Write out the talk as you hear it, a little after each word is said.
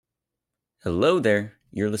Hello there.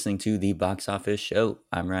 You're listening to the Box Office Show.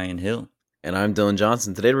 I'm Ryan Hill. And I'm Dylan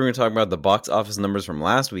Johnson. Today we're going to talk about the box office numbers from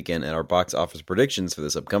last weekend and our box office predictions for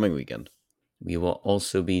this upcoming weekend. We will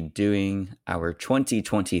also be doing our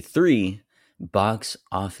 2023 box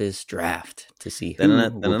office draft to see who will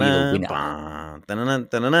be the winner.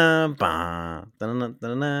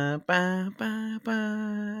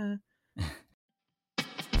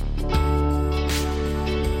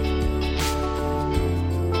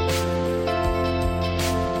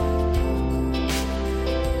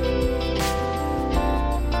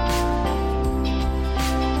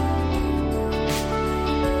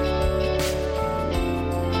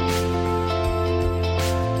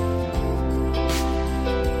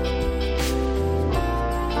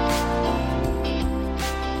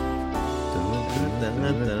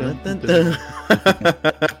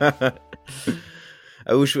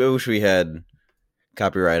 I wish we had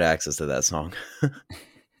copyright access to that song.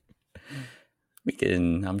 We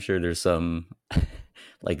can. I'm sure there's some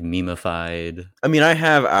like memeified. I mean, I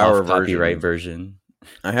have our copyright version.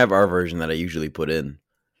 I have our version that I usually put in,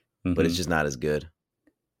 but it's just not as good.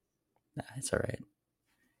 Nah, it's all right.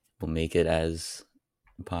 We'll make it as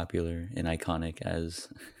popular and iconic as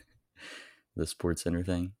the Sports Center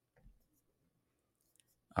thing.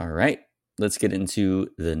 All right, let's get into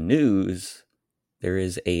the news. There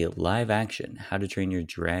is a live action How to Train Your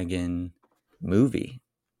Dragon movie.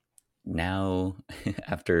 Now,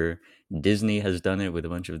 after Disney has done it with a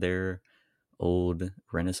bunch of their old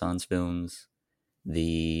Renaissance films,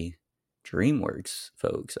 the DreamWorks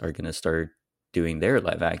folks are going to start doing their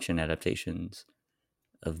live action adaptations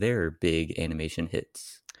of their big animation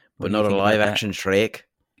hits. But not a live action Shrek.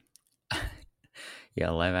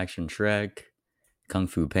 Yeah, live action Shrek, Kung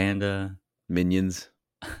Fu Panda, Minions.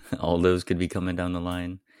 All those could be coming down the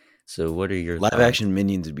line. So what are your live action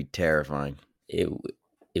Minions would be terrifying. It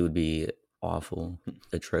would be awful,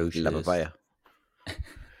 atrocious. It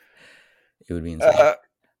would be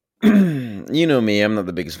insane. You know me, I'm not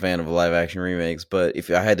the biggest fan of live action remakes, but if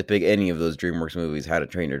I had to pick any of those DreamWorks movies, How to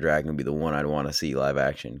Train Your Dragon would be the one I'd want to see live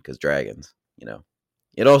action, because dragons, you know.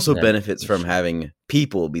 It also benefits from having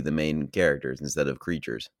people be the main characters instead of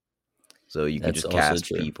creatures. So you can just cast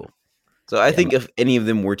people. So I think if any of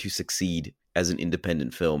them were to succeed as an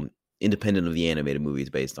independent film, independent of the animated movies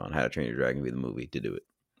based on How to Train Your Dragon, would be the movie to do it.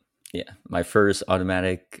 Yeah. My first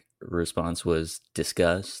automatic response was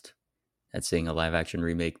disgust at seeing a live action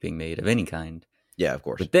remake being made of any kind. Yeah, of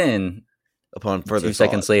course. But then upon further 2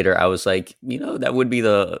 seconds later, I was like, that would be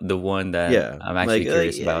the one that I'm actually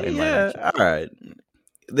curious about in live action. All right.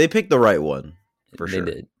 They picked the right one, for sure.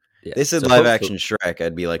 They did. Yeah. They said live action Shrek,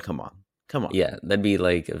 I'd be like, come on. Yeah, that'd be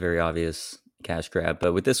like a very obvious cash grab.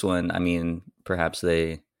 But with this one, I mean, perhaps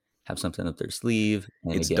they have something up their sleeve.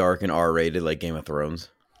 And it's dark and R-rated like Game of Thrones.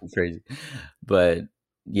 Crazy. But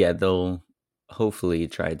yeah, they'll hopefully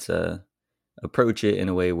try to approach it in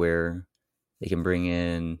a way where they can bring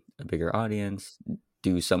in a bigger audience,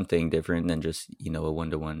 do something different than just, a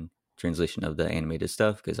one-to-one translation of the animated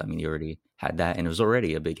stuff. Because, I mean, you already had that and it was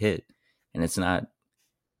already a big hit. And it's not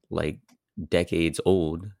like decades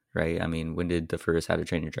old, right? I mean, when did the first How to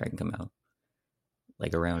Train Your Dragon come out?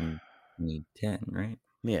 Like around 2010, right?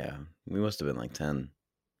 Yeah, we must have been like 10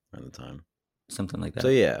 around the time. Something like that. So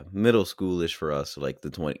yeah, middle schoolish for us, like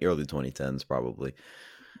the early 2010s probably.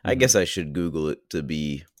 I guess I should Google it to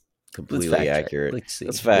be completely accurate.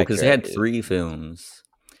 Let's fact because they had 3 films.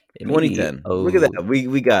 2010. Look at that.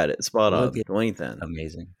 We got it. Spot on. 2010.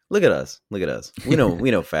 Amazing. Look at us. We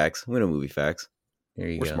know facts. We know movie facts. There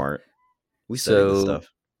you go. We're smart. We study this stuff.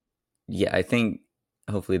 Yeah, I think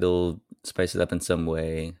hopefully they'll spice it up in some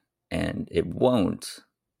way, and it won't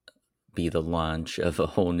be the launch of a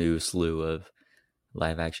whole new slew of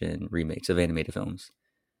live action remakes of animated films.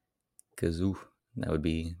 Because that'd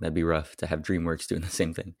be rough to have DreamWorks doing the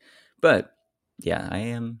same thing. But yeah, I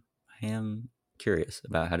am curious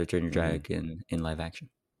about How to Train Your Dragon in live action.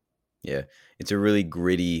 Yeah, it's a really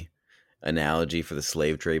gritty analogy for the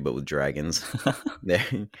slave trade, but with dragons.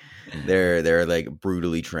 they're like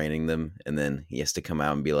brutally training them, and then he has to come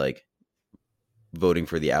out and be like voting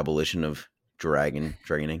for the abolition of dragon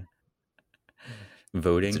training.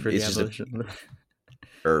 Voting for the abolition,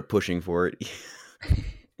 or pushing for it.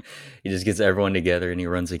 He just gets everyone together and he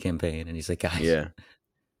runs a campaign, and he's like, guys,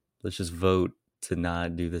 let's just vote to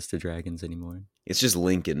not do this to dragons anymore. It's just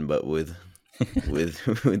Lincoln, but with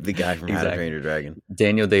the guy from How to Train Your Dragon.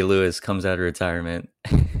 Daniel Day-Lewis comes out of retirement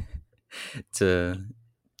to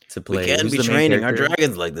play. We can't be training our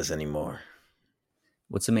dragons like this anymore.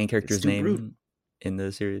 What's the main character's name in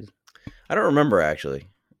the series? I don't remember, actually.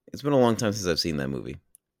 It's been a long time since I've seen that movie.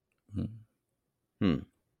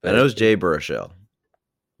 I know But it's Jay Baruchel.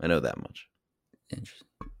 I know that much. interesting.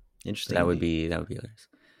 Interesting. That would be hilarious.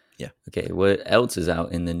 Yeah. Okay, what else is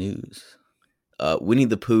out in the news? Winnie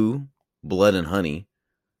the Pooh, Blood and Honey.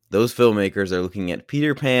 Those filmmakers are looking at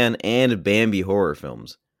Peter Pan and Bambi horror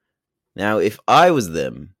films. Now, if I was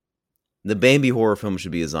them, the Bambi horror film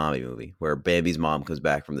should be a zombie movie where Bambi's mom comes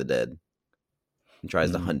back from the dead and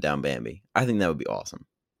tries to hunt down Bambi. I think that would be awesome.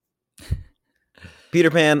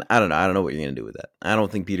 Peter Pan, I don't know. I don't know what you're going to do with that. I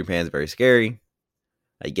don't think Peter Pan's very scary.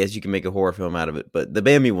 I guess you can make a horror film out of it, but the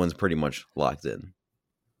Bambi one's pretty much locked in.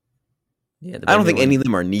 Yeah, I don't think any of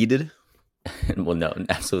them are needed. Well, no,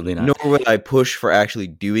 absolutely not. Nor would I push for actually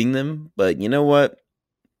doing them, but you know what?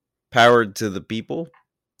 Power to the people,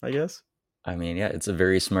 I guess. I mean, yeah, it's a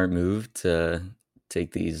very smart move to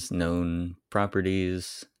take these known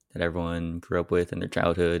properties that everyone grew up with in their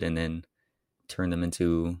childhood and then turn them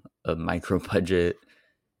into a micro budget,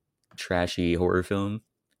 trashy horror film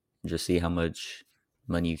and just see how much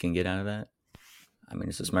money you can get out of that. I mean,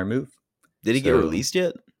 it's a smart move. Did it get released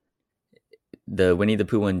yet? The Winnie the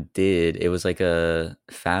Pooh one did. It was like a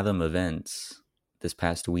Fathom Events this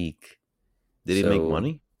past week. Did it make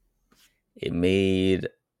money? It made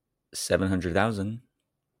 $700,000.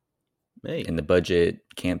 Hey. And the budget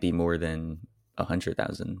can't be more than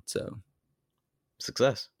 $100,000. So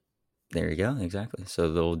success. There you go. Exactly.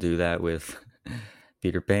 So they'll do that with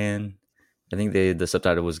Peter Pan. I think the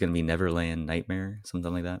subtitle was going to be Neverland Nightmare,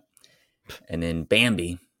 something like that. And then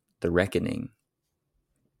Bambi, The Reckoning.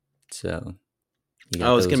 So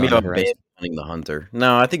it's going to be about Bambi hunting the hunter.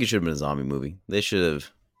 No, I think it should have been a zombie movie. They should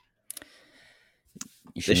have.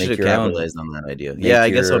 They should have capitalized on that idea. Yeah, I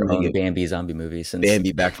guess I'm thinking Bambi zombie movie. Since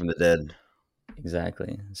Bambi Back from the Dead.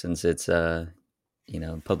 Exactly. Since it's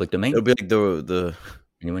public domain. It'll be like the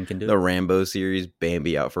anyone can do the Rambo series,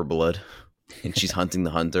 Bambi Out for Blood. And she's hunting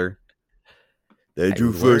the hunter. They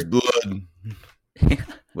drew first blood.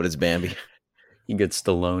 What is Bambi? He gets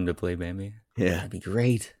Stallone to play Bambi. Yeah. That'd be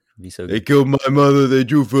great. It'd be so good. They killed my mother, they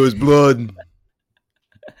drew first blood.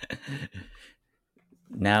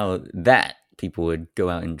 Now that people would go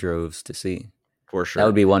out in droves to see. For sure. That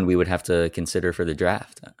would be one we would have to consider for the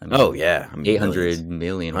draft. I mean, yeah. 800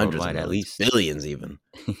 million worldwide at least. Billions even.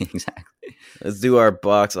 Exactly. Let's do our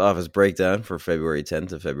box office breakdown for February 10th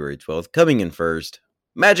to February 12th. Coming in first,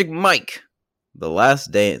 Magic Mike. The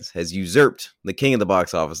Last Dance has usurped the king of the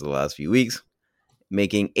box office the last few weeks,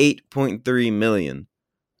 making $8.3 million,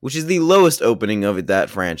 which is the lowest opening of that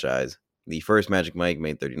franchise. The first Magic Mike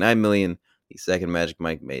made $39 million. The second Magic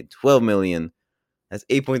Mike made $12 million. That's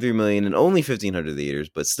 $8.3 million in only 1,500 theaters,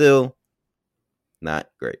 but still not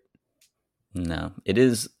great. No, it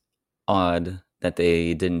is odd that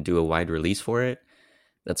they didn't do a wide release for it.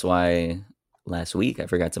 That's why last week I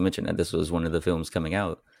forgot to mention that this was one of the films coming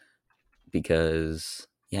out because,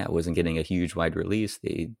 it wasn't getting a huge wide release.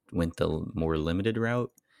 They went the more limited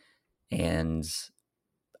route, and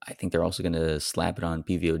I think they're also going to slap it on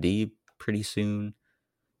PVOD pretty soon.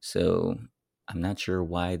 So I'm not sure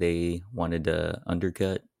why they wanted to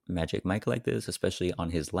undercut Magic Mike like this, especially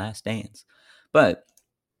on his last dance. But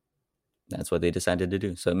that's what they decided to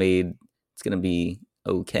do. So it's going to be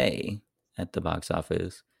okay at the box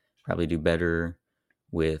office. Probably do better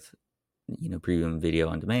with, premium video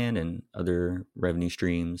on demand and other revenue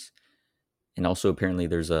streams. And also apparently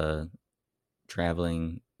there's a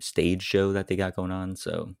traveling stage show that they got going on.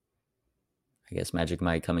 So I guess Magic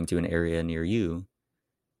Mike coming to an area near you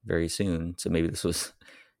very soon. So maybe this was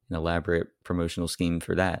an elaborate promotional scheme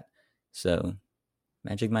for that. So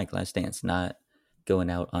Magic Mike Last Dance not going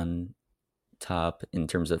out on top in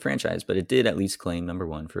terms of franchise, but it did at least claim number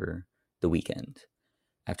one for the weekend.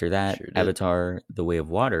 After that, Avatar The Way of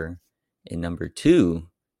Water in number 2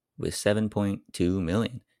 with 7.2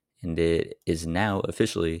 million. And it is now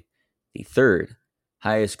officially the third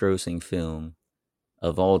highest grossing film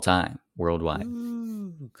of all time worldwide.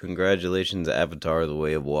 Ooh, congratulations, Avatar The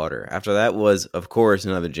Way of Water. After that was, of course,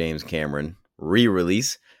 another James Cameron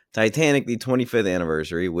re-release, Titanic, the 25th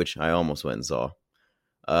anniversary, which I almost went and saw.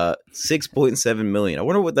 6.7 million. I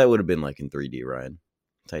wonder what that would have been like in 3D, Ryan.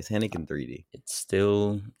 Titanic in 3D. It's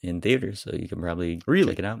still in theaters, so you can probably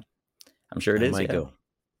check it out. I'm sure it is. Might go.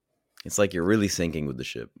 It's like you're really sinking with the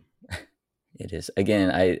ship. It is. Again,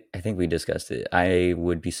 I think we discussed it. I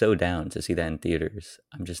would be so down to see that in theaters.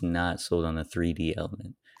 I'm just not sold on the 3D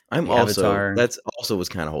element. That's also what's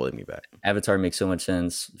kind of holding me back. Avatar makes so much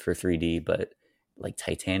sense for 3D, but like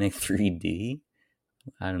Titanic 3D,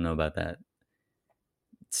 I don't know about that.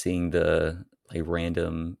 Seeing the like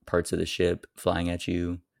random parts of the ship flying at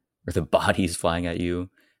you, or the bodies flying at you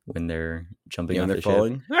when they're jumping off the ship. I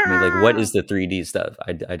mean, like, what is the 3D stuff?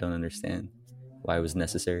 I don't understand. why it was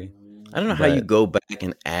necessary. I don't know how you go back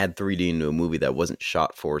and add 3D into a movie that wasn't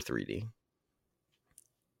shot for 3D.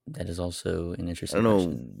 That is also an interesting I don't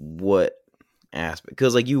know what aspect.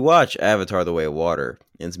 Because, like, you watch Avatar The Way of Water,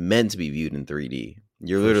 and it's meant to be viewed in 3D.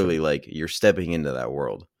 You're literally, like, you're stepping into that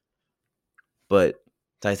world. But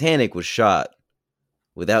Titanic was shot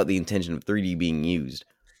without the intention of 3D being used.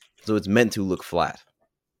 So it's meant to look flat.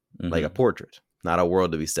 Like a portrait, not a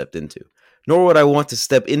world to be stepped into. Nor would I want to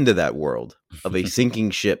step into that world of a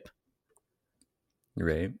sinking ship.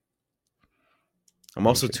 Right. I'm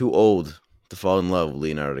also too old to fall in love with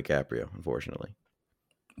Leonardo DiCaprio, unfortunately.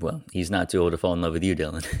 Well, he's not too old to fall in love with you,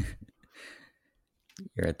 Dylan.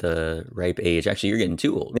 You're at the ripe age. Actually, you're getting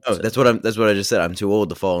too old. No, so. That's what I just said. I'm too old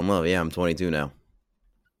to fall in love. Yeah, I'm 22 now.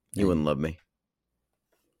 You wouldn't love me.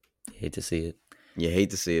 Hate to see it. You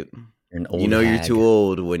hate to see it. You're an old hag. You're too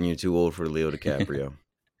old when you're too old for Leo DiCaprio.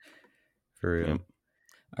 For real. Yep.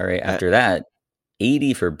 All right. After that,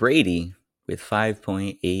 80 for Brady with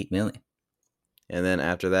 5.8 million. And then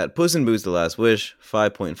after that, Puss in Boots: The Last Wish,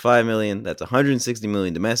 5.5 million. That's 160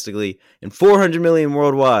 million domestically and 400 million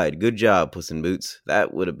worldwide. Good job, Puss in Boots.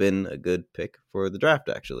 That would have been a good pick for the draft,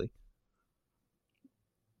 actually.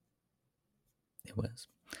 It was.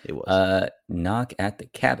 Knock at the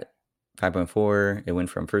Cabin, 5.4. It went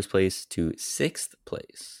from first place to sixth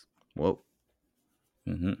place. Whoa.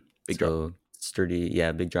 Big drop.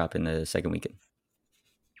 Sturdy, big drop in the second weekend.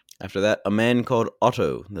 After that, A Man Called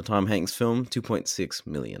Otto, the Tom Hanks film, 2.6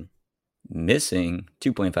 million. Missing,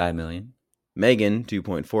 2.5 million. Megan,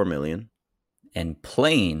 2.4 million. And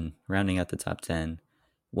Plane, rounding out the top 10,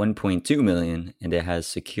 1.2 million, and it has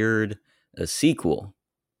secured a sequel.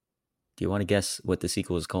 Do you want to guess what the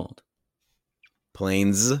sequel is called?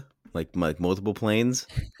 Planes, like multiple planes?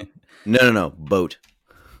 No, boat.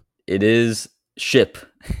 It is Ship.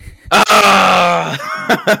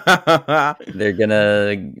 They're doing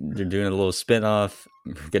a little spin-off.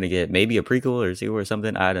 We're gonna get maybe a prequel or sequel or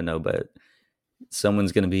something. I don't know, but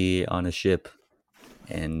someone's gonna be on a ship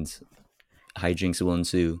and hijinks will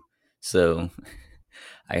ensue. So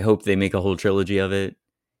I hope they make a whole trilogy of it.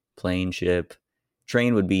 Plane, ship,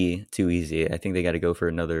 train would be too easy. I think they got to go for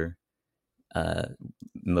another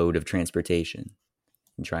mode of transportation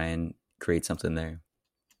and try and create something there.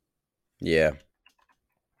 Yeah.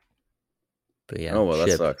 But yeah, oh well,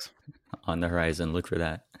 that sucks. On the horizon, look for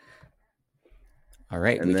that. All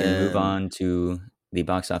right, and we can move on to the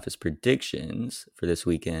box office predictions for this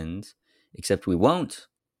weekend. Except we won't,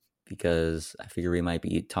 because I figure we might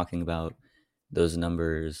be talking about those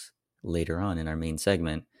numbers later on in our main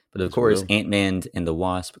segment. But of course, Ant-Man and the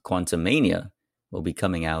Wasp: Quantumania will be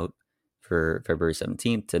coming out for February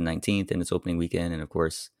 17th to 19th in its opening weekend, and of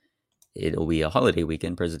course, it'll be a holiday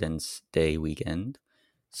weekend, President's Day weekend.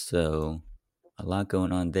 So a lot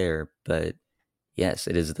going on there, but yes,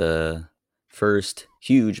 it is the first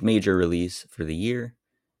huge major release for the year,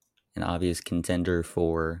 an obvious contender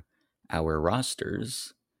for our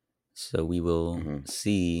rosters. So we will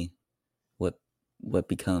see what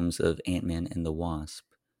becomes of Ant-Man and the Wasp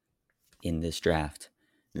in this draft.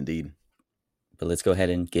 Indeed. But let's go ahead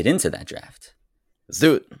and get into that draft. Let's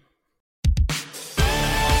do it.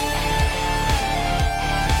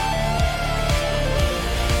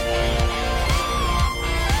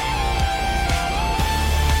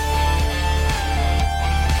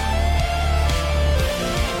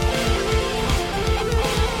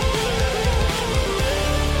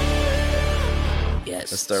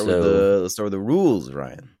 Let's start with the rules,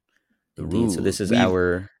 Ryan. The rules. So this is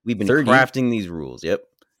we've been 30. crafting these rules. Yep,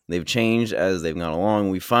 they've changed as they've gone along.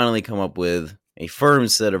 We finally come up with a firm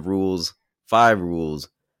set of rules, 5 rules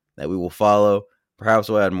that we will follow. Perhaps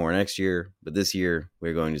we'll add more next year, but this year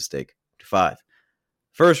we're going to stick to 5.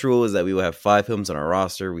 First rule is that we will have 5 films on our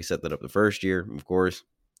roster. We set that up the first year. Of course,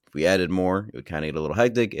 if we added more, it would kind of get a little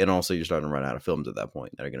hectic, and also you're starting to run out of films at that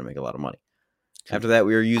point that are going to make a lot of money. After that,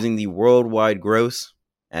 we are using the worldwide gross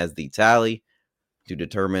as the tally to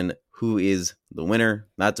determine who is the winner,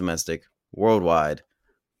 not domestic, worldwide.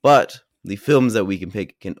 But the films that we can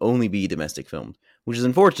pick can only be domestic films, which is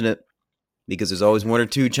unfortunate because there's always 1 or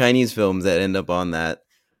 2 Chinese films that end up on that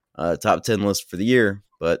top 10 list for the year,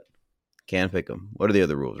 but can't pick them. What are the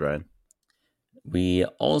other rules, Ryan? We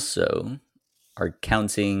also are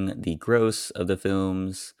counting the gross of the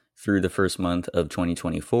films through the first month of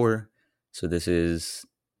 2024. So this is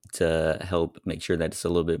to help make sure that it's a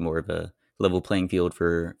little bit more of a level playing field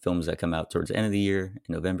for films that come out towards the end of the year,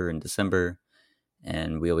 in November and December.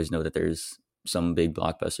 And we always know that there's some big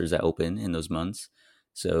blockbusters that open in those months.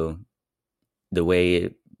 So the way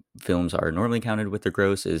films are normally counted with their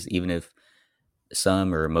gross is even if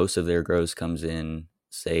some or most of their gross comes in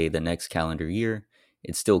say, the next calendar year,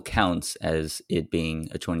 it still counts as it being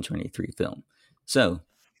a 2023 film. So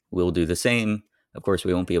we'll do the same. Of course,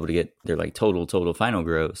 we won't be able to get their like total final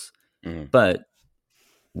gross, but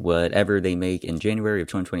whatever they make in January of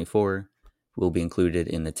 2024 will be included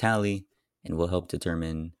in the tally and will help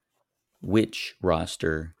determine which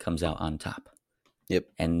roster comes out on top. Yep.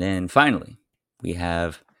 And then finally, we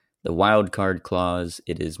have the wild card clause.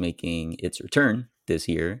 It is making its return this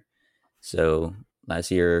year. So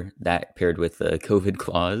last year that paired with the COVID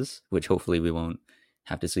clause, which hopefully we won't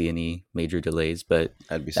have to see any major delays. But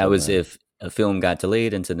that was if a film got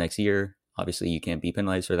delayed into next year. Obviously, you can't be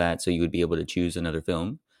penalized for that. So you would be able to choose another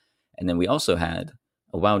film. And then we also had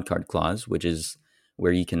a wild card clause, which is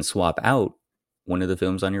where you can swap out one of the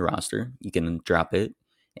films on your roster. You can drop it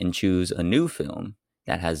and choose a new film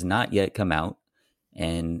that has not yet come out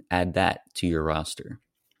and add that to your roster.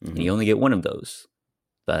 And you only get one of those,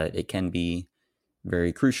 but it can be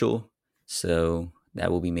very crucial. So that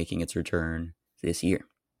will be making its return this year.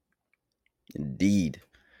 Indeed.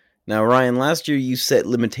 Now, Ryan, last year you set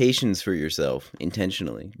limitations for yourself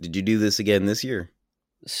intentionally. Did you do this again this year?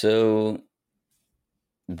 So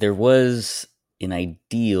there was an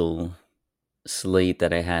ideal slate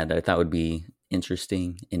that I had that I thought would be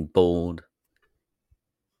interesting and bold.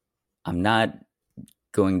 I'm not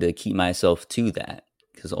going to keep myself to that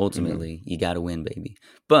because ultimately you got to win, baby.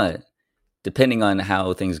 But depending on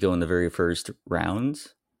how things go in the very first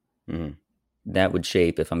rounds, that would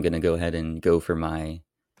shape if I'm going to go ahead and go for my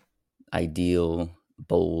ideal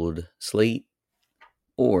bold slate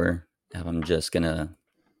or if I'm just going to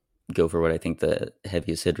go for what I think the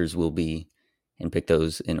heaviest hitters will be and pick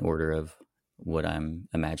those in order of what I'm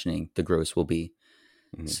imagining the gross will be.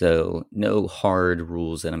 So no hard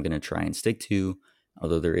rules that I'm going to try and stick to,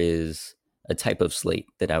 although there is a type of slate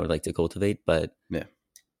that I would like to cultivate, but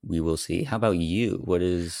we will see. How about you? What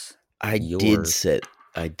is I did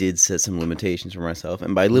set some limitations for myself.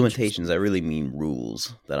 And by limitations, I really mean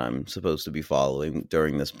rules that I'm supposed to be following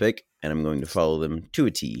during this pick. And I'm going to follow them to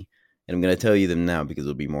a T. And I'm going to tell you them now because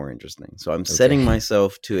it'll be more interesting. So I'm setting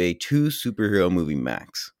myself to a 2 superhero movie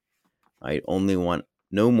max. I only want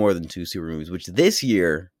no more than 2 super movies, which this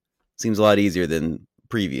year seems a lot easier than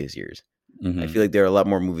previous years. I feel like there are a lot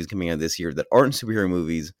more movies coming out this year that aren't superhero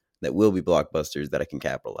movies that will be blockbusters that I can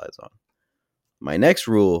capitalize on. My next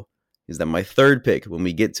rule is that my third pick, when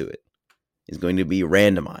we get to it, is going to be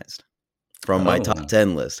randomized from my top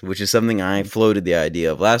 10 list, which is something I floated the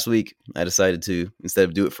idea of last week. I decided to, instead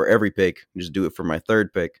of do it for every pick, just do it for my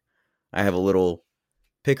third pick. I have a little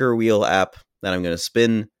picker wheel app that I'm going to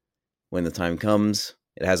spin when the time comes.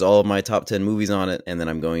 It has all of my top 10 movies on it, and then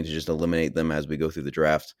I'm going to just eliminate them as we go through the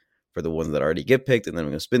draft for the ones that already get picked, and then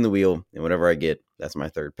I'm going to spin the wheel, and whatever I get, that's my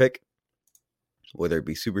third pick, whether it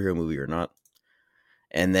be superhero movie or not.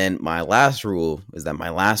 And then my last rule is that my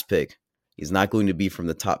last pick is not going to be from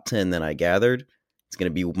the top 10 that I gathered. It's going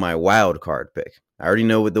to be my wild card pick. I already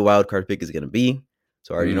know what the wild card pick is going to be,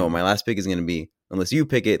 so I already know what my last pick is going to be, unless you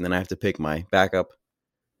pick it, and then I have to pick my backup.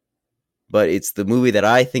 But it's the movie that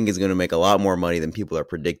I think is going to make a lot more money than people are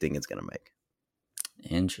predicting it's going to make.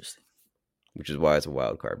 Interesting. Which is why it's a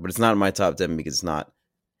wild card. But it's not in my top 10 because it's not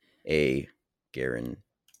a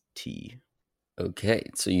guarantee. Okay,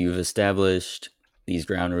 so you've established these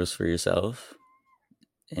ground rules for yourself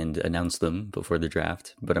and announced them before the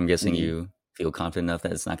draft. But I'm guessing you feel confident enough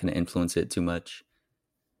that it's not going to influence it too much.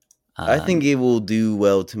 I think it will do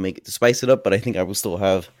well to spice it up, but I think I will still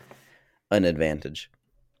have an advantage.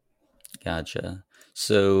 Gotcha.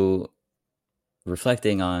 So,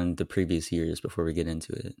 reflecting on the previous years before we get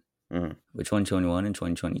into it, with 2021 and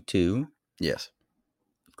 2022, yes,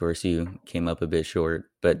 of course, you came up a bit short.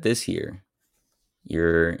 But this year,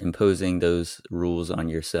 you're imposing those rules on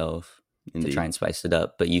yourself to try and spice it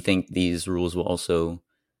up. But you think these rules will also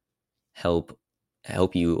help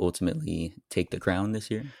you ultimately take the crown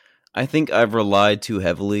this year? I think I've relied too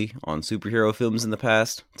heavily on superhero films in the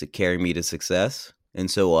past to carry me to success. And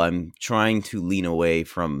so I'm trying to lean away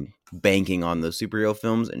from banking on those superhero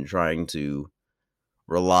films and trying to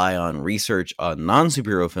rely on research on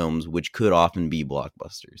non-superhero films, which could often be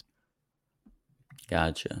blockbusters.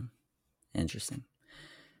 Gotcha. Interesting.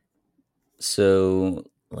 So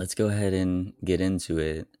let's go ahead and get into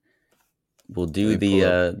it. We'll do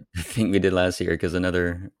the thing we did last year, because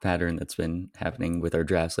another pattern that's been happening with our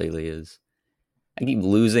drafts lately is I keep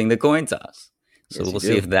losing the coin toss. So we'll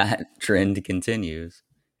see if that trend continues.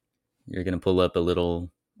 You're going to pull up a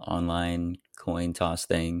little online coin toss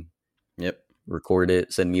thing. Yep. Record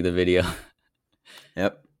it. Send me the video.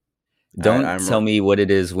 Yep. Don't tell me what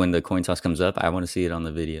it is when the coin toss comes up. I want to see it on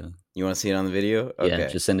the video. You want to see it on the video? Okay. Yeah,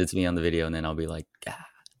 just send it to me on the video, and then I'll be like, ah.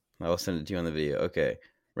 I'll send it to you on the video. Okay.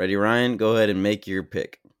 Ready, Ryan? Go ahead and make your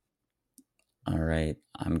pick. All right.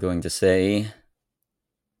 I'm going to say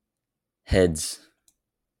heads.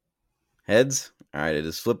 Heads? All right, it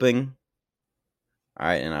is flipping. All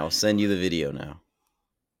right, and I will send you the video now.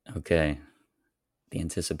 Okay. The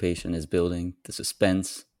anticipation is building. The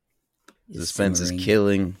suspense is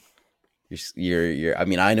killing. You're I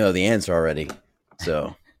mean, I know the answer already.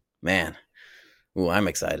 So, man. Ooh, I'm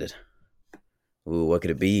excited. Ooh, what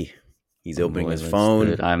could it be? He's opening his phone.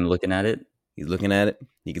 Good. I'm looking at it. He's looking at it.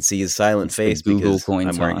 You can see his silent face because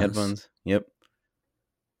I'm wearing headphones. Yep.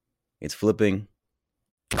 It's flipping.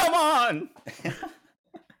 Come on!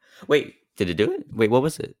 Wait, did it do it? Wait, what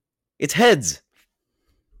was it? It's heads.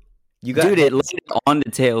 You got Dude, it landed on the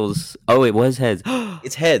tails. Oh, it was heads.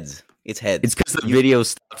 It's heads. It's heads. It's because the video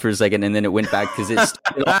stopped for a second and then it went back because it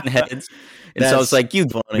started on heads. And so I was like, you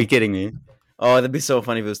gotta be kidding me. Oh, that'd be so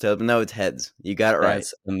funny if it was tails, but no, it's heads. You got it right.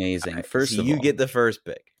 That's amazing. Right, first so of all, you get the first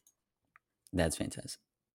pick. That's fantastic.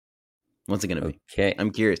 What's it gonna be? Okay.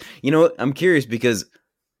 I'm curious. You know what? I'm curious because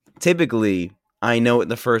typically I know what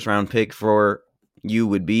the first round pick for you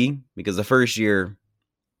would be because the first year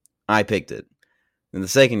I picked it. Then the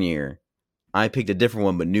second year I picked a different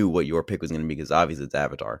one but knew what your pick was going to be because obviously it's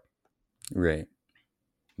Avatar. Right.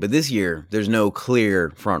 But this year there's no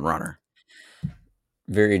clear front runner.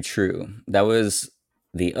 Very true. That was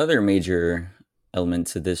the other major element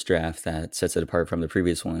to this draft that sets it apart from the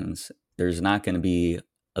previous ones. There's not going to be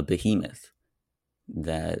a behemoth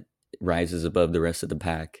that rises above the rest of the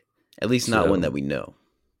pack. At least not one that we know.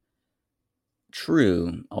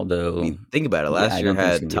 True, although... I mean, think about it. Last year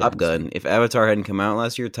had Top Gun. If Avatar hadn't come out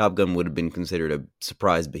last year, Top Gun would have been considered a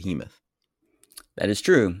surprise behemoth. That is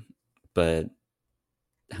true, but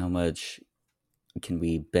how much can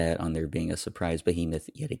we bet on there being a surprise behemoth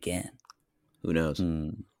yet again? Who knows?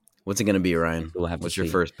 What's it going to be, Ryan? What's your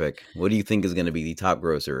first pick? What do you think is going to be the top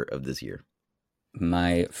grosser of this year?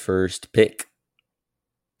 My first pick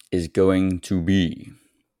is going to be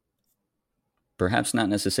perhaps not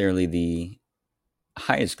necessarily the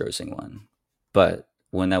highest grossing one, but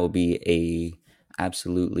one that will be a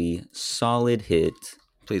absolutely solid hit.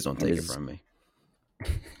 Please don't take it from me.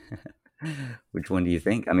 Which one do you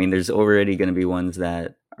think? I mean, there's already going to be ones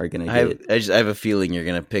that are going to get... I have a feeling you're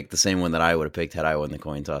going to pick the same one that I would have picked had I won the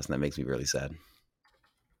coin toss, and that makes me really sad.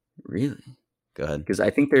 Really? Go ahead. Because I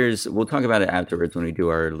think we'll talk about it afterwards when we do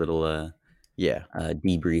our little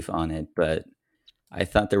debrief on it, but I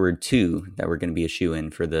thought there were two that were going to be a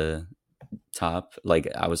shoe-in for the top. Like,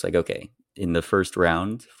 I was like, okay, in the first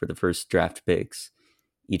round, for the first draft picks,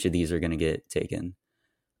 each of these are going to get taken.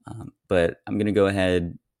 But I'm going to go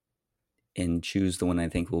ahead and choose the one I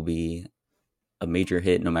think will be a major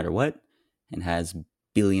hit no matter what and has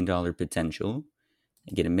billion-dollar potential.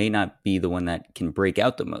 Again, it may not be the one that can break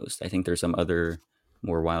out the most. I think there's some other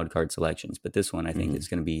more wild card selections, but this one I think is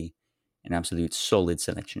going to be an absolute solid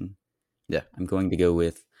selection. Yeah. I'm going to go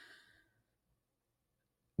with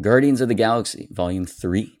Guardians of the Galaxy, Volume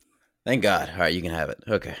 3. Thank God. All right, you can have it.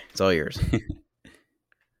 Okay, it's all yours.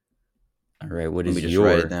 All right, what is Let me just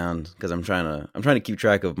write it down because I'm trying to keep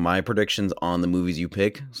track of my predictions on the movies you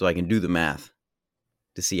pick so I can do the math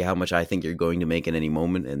to see how much I think you're going to make at any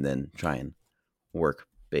moment and then try and work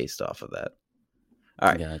based off of that. All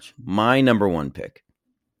right, gotcha. My number one pick.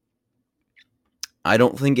 I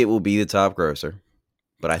don't think it will be the top grosser,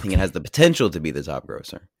 but I think it has the potential to be the top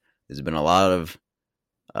grosser. There's been a lot of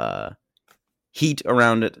heat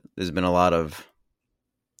around it. There's been a lot of...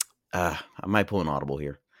 I might pull an audible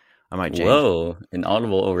here. I might change. Whoa, an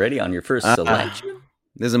audible already on your first selection?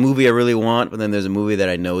 There's a movie I really want, but then there's a movie that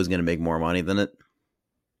I know is going to make more money than it.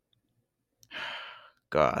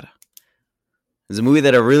 God. There's a movie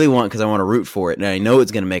that I really want because I want to root for it, and I know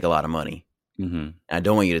it's going to make a lot of money. Mm-hmm. I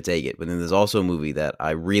don't want you to take it, but then there's also a movie that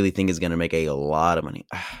I really think is going to make a lot of money.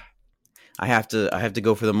 I have to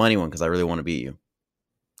go for the money one because I really want to beat you.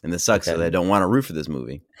 And this sucks because I don't want to root for this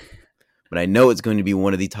movie. But I know it's going to be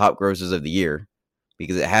one of the top grossers of the year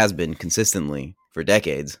because it has been consistently for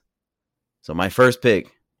decades. So my first pick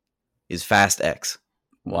is Fast X.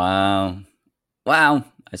 Wow. I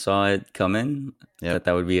saw it coming. Yep.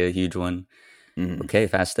 That would be a huge one. Mm-hmm. Okay,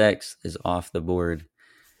 Fast X is off the board.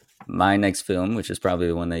 My next film, which is probably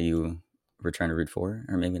the one that you were trying to root for,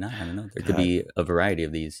 or maybe not, I don't know. There could be a variety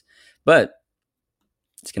of these. But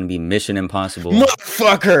it's going to be Mission Impossible.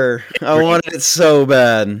 Motherfucker! I wanted it so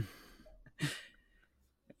bad.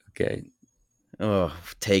 Okay. Oh,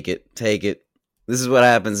 take it. This is what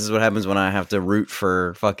happens when I have to root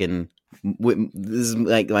for fucking... This is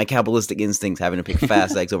like my capitalistic instincts having to pick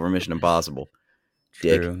Fast X over Mission Impossible.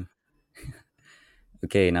 Dick. True.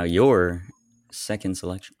 Okay, now your second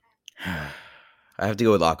selection. I have to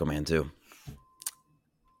go with Aquaman too.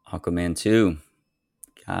 Aquaman 2.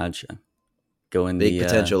 Gotcha. Going Big the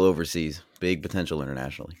potential overseas, big potential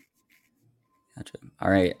internationally. Gotcha. All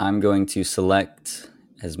right, I'm going to select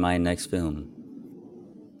as my next film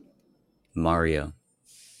Mario.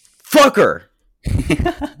 Fucker!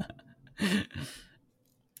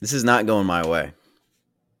 This is not going my way.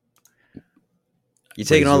 You're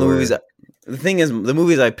taking all the movies. The thing is, the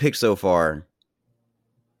movies I picked so far,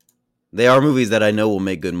 they are movies that I know will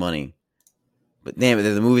make good money. But damn it,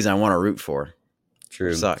 they're the movies I want to root for. True.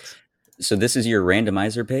 Which sucks. So this is your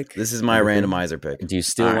randomizer pick? This is my randomizer pick. Do you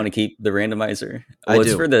still want to keep the randomizer? Well,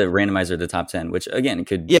 it's for the randomizer, the top 10, which again,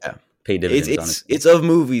 could pay dividends. It's of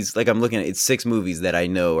movies, like I'm looking at, it's 6 movies that I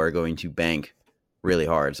know are going to bank really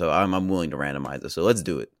hard. So I'm willing to randomize it. So let's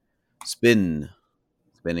do it. Spinning.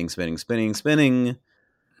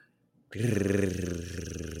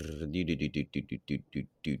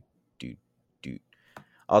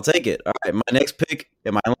 I'll take it. All right, my next pick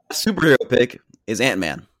and my last superhero pick is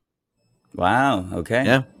Ant-Man. Wow. Okay.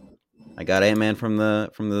 Yeah, I got Ant-Man from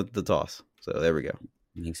the toss. So there we go.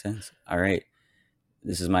 Makes sense. All right,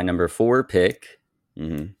 this is my number 4 pick.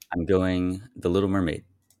 Mm-hmm. I'm going The Little Mermaid.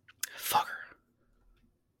 Fucker.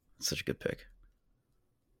 Such a good pick.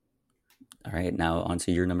 All right, now on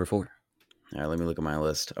to your number 4. All right, let me look at my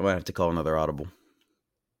list. I might have to call another audible.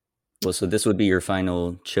 Well, so this would be your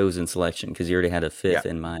final chosen selection because you already had a 5th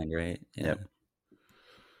in mind, right? Yeah. Yep.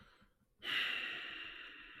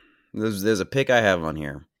 There's a pick I have on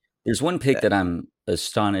here. There's one pick that I'm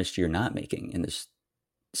astonished you're not making in this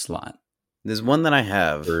slot. There's one that I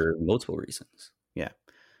have for multiple reasons. Yeah,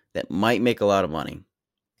 that might make a lot of money,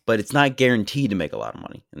 but it's not guaranteed to make a lot of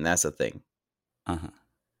money, and that's the thing. But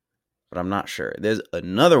I'm not sure. There's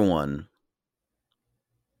another one.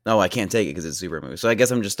 No, I can't take it because it's a superhero movie. So I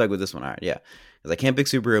guess I'm just stuck with this one. All right, yeah, because I can't pick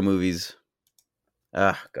superhero movies.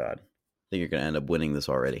 Ah, God, I think you're gonna end up winning this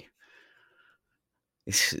already.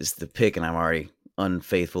 This is the pick, and I'm already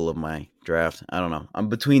unfaithful of my draft. I don't know. I'm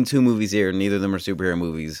between 2 movies here. Neither of them are superhero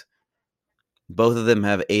movies. Both of them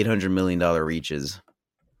have $800 million reaches.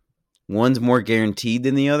 One's more guaranteed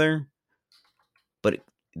than the other, but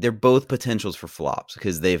they're both potentials for flops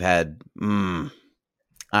because they've had. All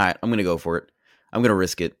right, I'm gonna go for it. I'm gonna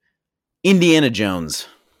risk it. Indiana Jones.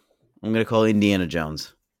 I'm gonna call Indiana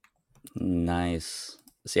Jones. Nice.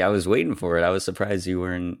 See, I was waiting for it. I was surprised you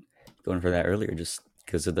weren't going for that earlier, just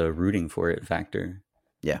because of the rooting for it factor.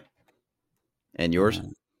 Yeah. And yours?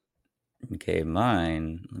 Okay,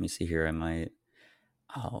 mine. Let me see here. I might.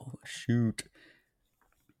 Oh shoot!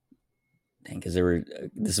 Dang, because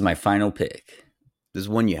this is my final pick. There's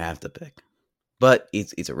one you have to pick, but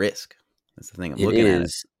it's a risk. That's the thing I'm looking at.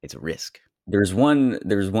 It's a risk. There's one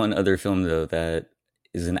other film though that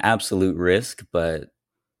is an absolute risk, but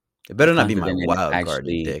it better not be my wild card.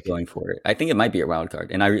 Dick. Going for it, I think it might be a wild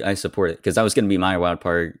card, and I support it because that was going to be my wild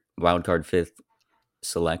card 5th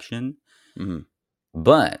selection. Mm-hmm.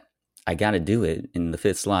 But I got to do it in the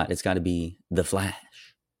 5th slot. It's got to be The Flash.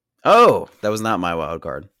 Oh, that was not my wild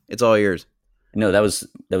card. It's all yours. No, that was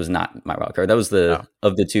not my wild card. That was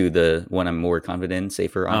of the 2, the one I'm more confident in,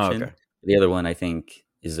 safer option. Okay. The other one I think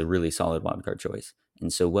is a really solid wild card choice.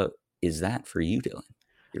 And so, what is that for you, Dylan?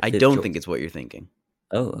 I don't think it's what you're thinking.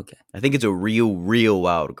 Oh, okay. I think it's a real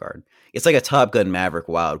wild card. It's like a Top Gun Maverick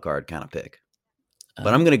wild card kind of pick.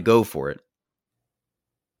 But I'm gonna go for it.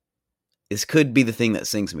 This could be the thing that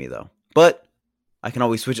sinks me though. But I can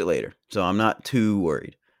always switch it later, so I'm not too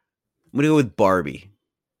worried. I'm gonna go with Barbie.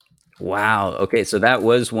 Wow. Okay, so that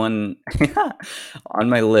was one on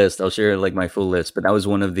my list. I'll share like my full list, but that was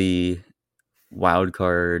one of the wild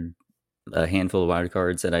card, a handful of wild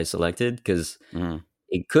cards that I selected because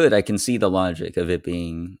I can see the logic of it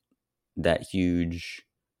being that huge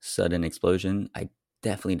sudden explosion. I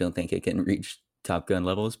definitely don't think it can reach Top Gun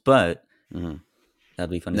levels, but that'd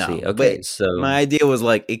be fun to see. Okay, so my idea was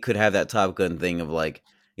like it could have that Top Gun thing of like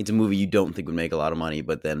it's a movie you don't think would make a lot of money,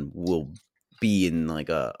 but then will be in like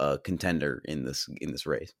a contender in this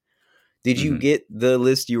race. Did you get the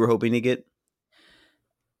list you were hoping to get?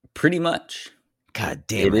 Pretty much. God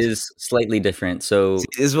damn it! It is slightly different. So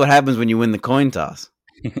this is what happens when you win the coin toss.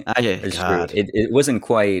 It wasn't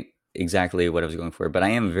quite exactly what I was going for, but I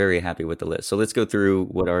am very happy with the list. So let's go through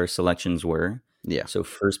what our selections were. Yeah. So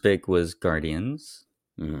first pick was Guardians.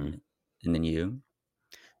 And then you.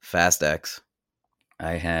 Fast X.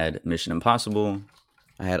 I had Mission Impossible.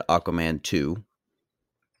 I had Aquaman 2.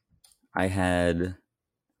 I had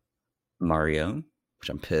Mario, which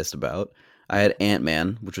I'm pissed about. I had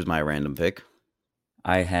Ant-Man, which was my random pick.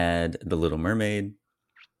 I had The Little Mermaid.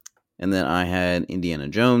 And then I had Indiana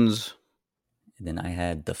Jones. And then I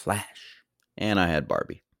had The Flash. And I had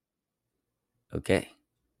Barbie. Okay.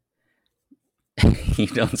 You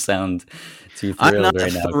don't sound too thrilled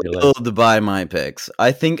right now. I'm not thrilled by my picks.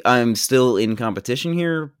 I think I'm still in competition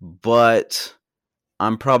here, but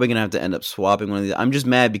I'm probably going to have to end up swapping one of these. I'm just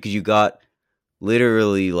mad because you got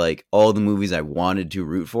literally like all the movies I wanted to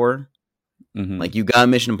root for. Mm-hmm. Like you got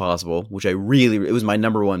Mission Impossible, which it was my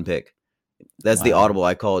number one pick. That's the audible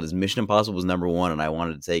I call it, is Mission Impossible was number one and I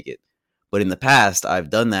wanted to take it. But in the past, I've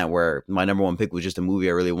done that where my number one pick was just a movie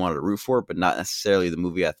I really wanted to root for, but not necessarily the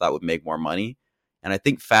movie I thought would make more money. And I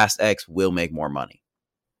think Fast X will make more money.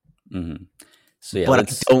 Mm-hmm. So yeah, but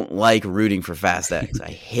I don't like rooting for Fast X.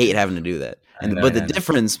 I hate having to do that. But the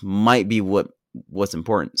difference might be what's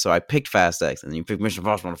important. So I picked Fast X, and then you picked Mission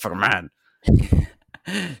Impossible. I'm fucking mad.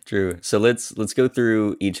 True. So let's go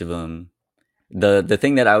through each of them. The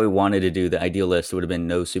thing that I wanted to do, the ideal list, would have been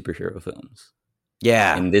no superhero films.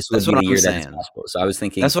 Yeah, and this would be the year that it's possible. So I was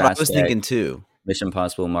thinking that's what I was thinking too. Mission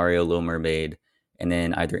Impossible, Mario, Little Mermaid, and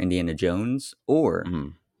then either Indiana Jones or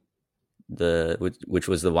which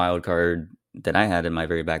was the wild card that I had in my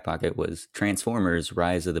very back pocket was Transformers: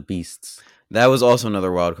 Rise of the Beasts. That was also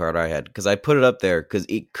another wild card I had because I put it up there because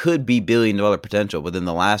it could be $1 billion potential, but then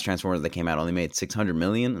the last Transformers that came out only made $600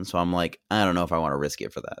 million, and so I'm like, I don't know if I want to risk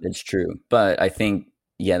it for that. It's true, but I think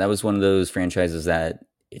that was one of those franchises that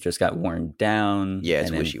it just got worn down. Yeah,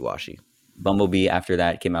 it's wishy-washy. Bumblebee after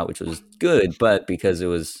that came out, which was good, but because it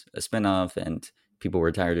was a spinoff and people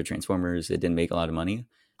were tired of Transformers, it didn't make a lot of money.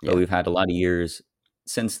 But we've had a lot of years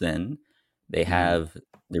since then.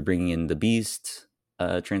 They're bringing in the Beast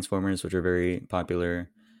Transformers, which are very popular.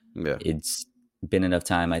 Yeah. It's been enough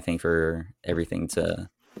time, I think, for everything to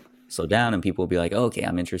slow down and people will be like, oh, okay,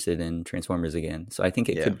 I'm interested in Transformers again. So I think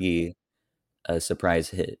it could be a surprise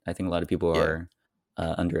hit. I think a lot of people are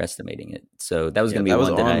underestimating it. So that was going to be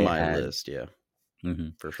one that on I my had. list. Yeah,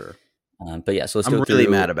 for sure. But yeah, so let's I'm go really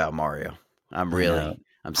through. mad about Mario.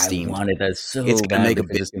 I'm steamed. I wanted that so it's gonna bad. Make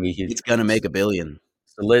it's going to be huge. It's going to make $1 billion.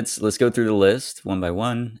 So let's go through the list one by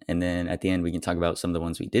one, and then at the end we can talk about some of the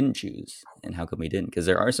ones we didn't choose and how come we didn't, because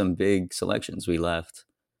there are some big selections we left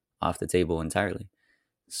off the table entirely.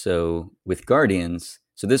 So with Guardians,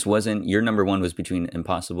 so this wasn't your number one, was between Mission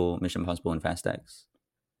Impossible, and Fast X.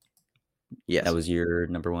 Yes, that was your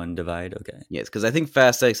number one divide. Okay. Yes, because I think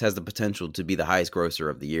Fast X has the potential to be the highest grosser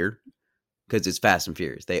of the year because it's Fast and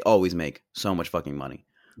Furious. They always make so much fucking money.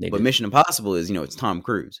 But Mission Impossible is, it's Tom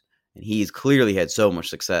Cruise. And he's clearly had so much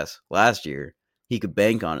success last year. He could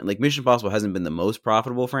bank on it. Like, Mission Impossible hasn't been the most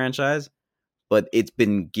profitable franchise, but it's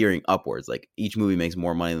been gearing upwards. Like, each movie makes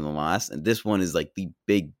more money than the last. And this one is like the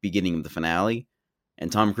big beginning of the finale.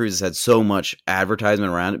 And Tom Cruise has had so much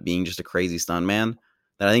advertisement around it being just a crazy stuntman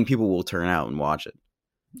that I think people will turn out and watch it.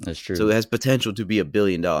 That's true. So it has potential to be $1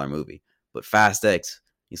 billion movie. But Fast X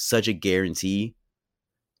is such a guarantee,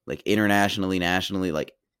 like internationally, nationally,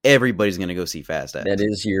 like everybody's going to go see Fast X. That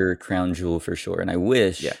is your crown jewel for sure. And I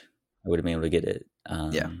wish I would have been able to get it.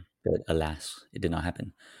 But alas, it did not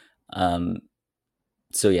happen.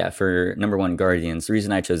 So yeah, for number one, Guardians, the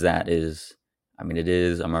reason I chose that is, it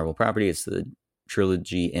is a Marvel property. It's the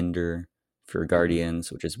trilogy ender for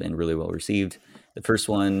Guardians, which has been really well received. The first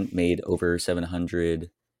one made over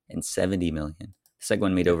 770 million. The second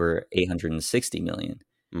one made over 860 million.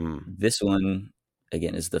 This one,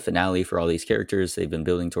 again, is the finale for all these characters. They've been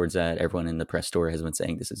building towards that. Everyone in the press tour has been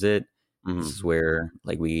saying this is it. This is where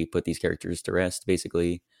we put these characters to rest,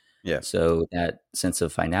 basically. Yeah. So that sense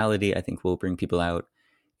of finality, I think, will bring people out.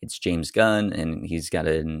 It's James Gunn, and he's got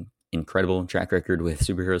an incredible track record with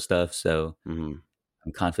superhero stuff. So I'm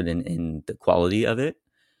confident in the quality of it.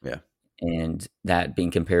 Yeah. And that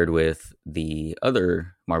being compared with the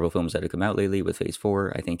other Marvel films that have come out lately with Phase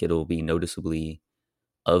 4, I think it'll be noticeably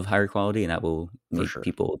of higher quality, and that will make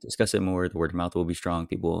people discuss it more. The word of mouth will be strong.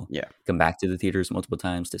 People will come back to the theaters multiple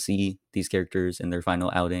times to see these characters in their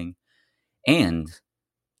final outing. And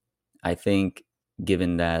I think,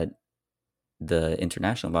 given that the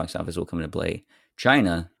international box office will come into play,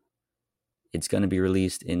 China, it's going to be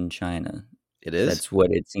released in China. It is? That's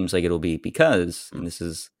what it seems like it'll be, because, and this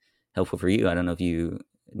is helpful for you, I don't know if you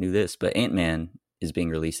knew this, but Ant-Man is being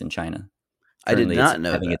released in China. Currently, I did not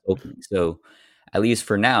know that. Its opening. So at least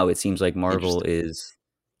for now, it seems like Marvel is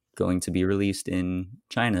going to be released in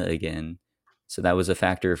China again. So that was a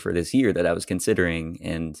factor for this year that I was considering.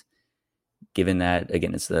 And given that,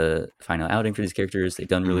 again, it's the final outing for these characters, they've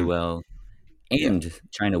done really well. And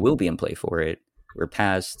China will be in play for it. We're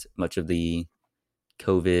past much of the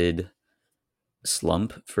COVID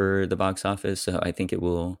slump for the box office. So I think it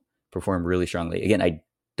will perform really strongly. Again, I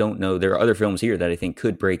don't know. There are other films here that I think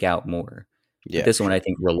could break out more, but Yeah, this for one I sure.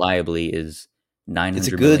 think reliably is It's a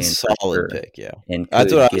 900 good million for solid sure, pick, yeah. and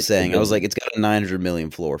That's what I could was get to a saying. I was like, billion. it's got a 900 million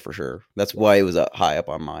floor for sure. That's Yeah, why it was high up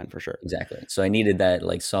on mine for sure. exactly. So I needed that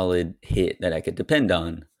like solid hit that I could depend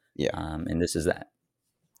on, Yeah. and this is that.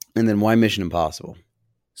 And then why Mission Impossible?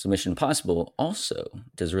 So Mission Impossible also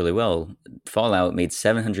does really well. Fallout made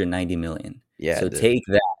 790 million. Yeah, So it did. take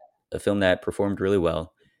that, a film that performed really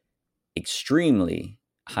well, extremely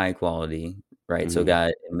high quality, right? So it Hmm.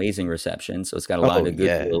 got amazing reception. So it's got a lot Oh, of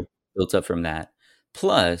yeah. goodwill built up from that.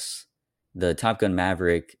 Plus the Top Gun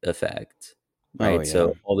Maverick effect, Oh, right? yeah.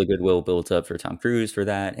 So all the goodwill built up for Tom Cruise for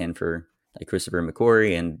that and for like Christopher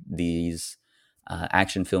McQuarrie and these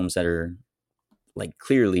action films that are like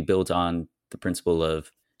clearly built on the principle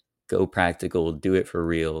of go practical, do it for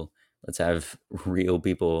real. Let's have real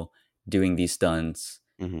people doing these stunts,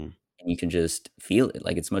 Hmm. and you can just feel it.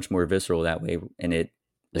 Like it's much more visceral that way. And it,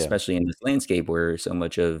 Yeah. especially in this landscape where so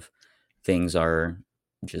much of things are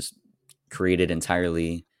just created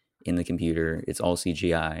entirely in the computer, it's all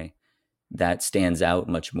CGI. That stands out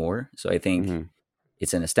much more. So I think Hmm.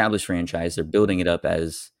 it's an established franchise. They're building it up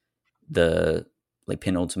as the like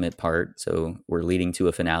penultimate part. So we're leading to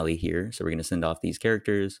a finale here. So we're going to send off these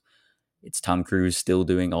characters. It's Tom Cruise still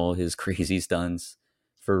doing all his crazy stunts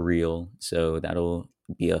for real. So that'll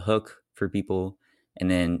be a hook for people. And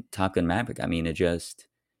then Top Gun Maverick, I mean, it just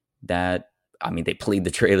that I mean, they played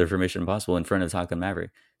the trailer for Mission Impossible in front of Top Gun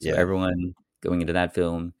Maverick. So Yeah. everyone going into that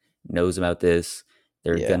film knows about this.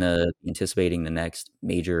 They're Yeah. gonna be anticipating the next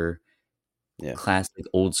major Yeah. classic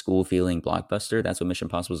old school feeling blockbuster. That's what Mission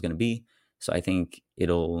Impossible is gonna be. So I think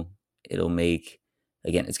it'll make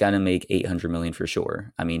again, it's gotta make 800 million for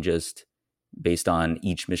sure. I mean, just based on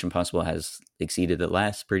each Mission Possible has exceeded the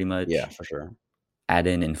last pretty Yeah, much. for sure. Add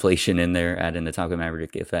in inflation in there, add in the Top Gun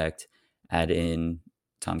Maverick effect, add in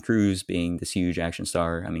Tom Cruise being this huge action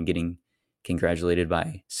star. I mean, getting congratulated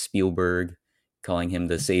by Spielberg, calling him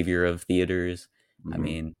the savior of theaters. I Hmm.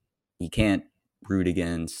 mean, you can't root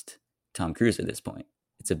against Tom Cruise at this point.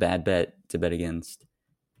 It's a bad bet to bet against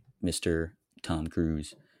Mr. Tom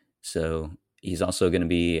Cruise. So he's also going to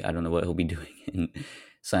be, I don't know what he'll be doing in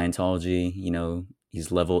Scientology. You know,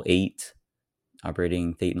 he's level 8,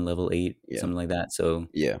 operating Thetan level 8, Yeah. something like that. So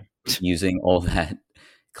Yeah. using all that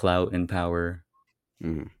clout and power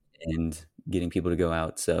Hmm. and getting people to go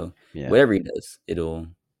out. So Yeah. whatever he does, it'll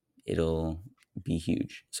be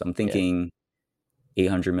huge. So I'm Yeah. thinking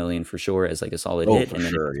 800 million for sure as like a solid Oh, hit, for and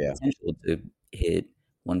then it sure. has Yeah. potential to hit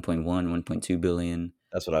 1.1, 1.2 billion.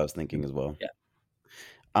 That's what I was thinking as well.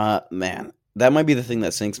 Yeah. Man, that might be the thing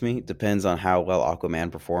that sinks me. Depends on how well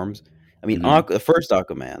Aquaman performs. I mean, Hmm. The first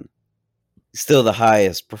Aquaman, still the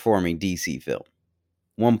highest performing DC film,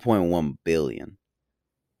 1.1 billion.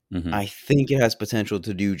 Hmm. I think it has potential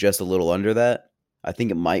to do just a little under that. I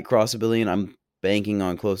think it might cross a billion. I'm banking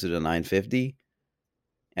on closer to 950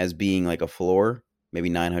 as being like a floor, maybe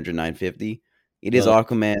 900, 950. It is Well,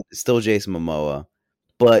 Aquaman, it's still Jason Momoa,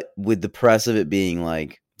 but with the press of it being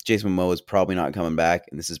like Jason Momoa is probably not coming back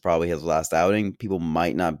and this is probably his last outing, people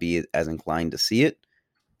might not be as inclined to see it.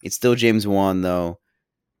 It's still James Wan though.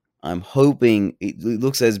 I'm hoping it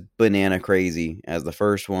looks as banana crazy as the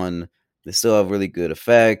first one. They still have really good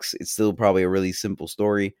effects. It's still probably a really simple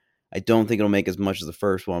story. I don't think it'll make as much as the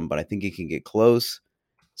first one, but I think it can get close.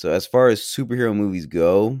 So as far as superhero movies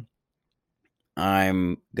go,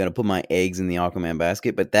 I'm gonna put my eggs in the Aquaman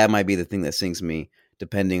basket, but that might be the thing that sinks me,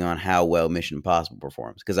 depending on how well Mission Impossible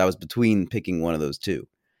performs. Because I was between picking one of those two,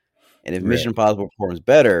 and if Mission right. Impossible performs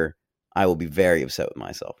better, I will be very upset with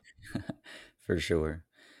myself. For sure.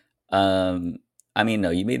 Um, I mean,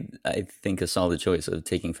 no, you made, I think, a solid choice of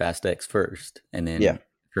taking Fast X first. And Yeah. then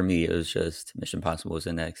for me, it was just Mission Impossible was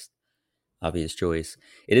the next obvious choice.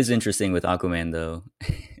 It is interesting with Aquaman, though.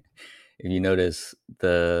 If you notice,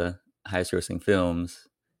 the highest grossing films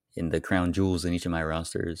in the crown jewels in each of my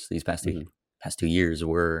rosters these Hmm. past 2 years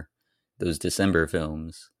were those December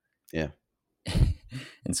films. Yeah.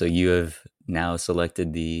 And so you have now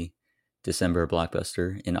selected the December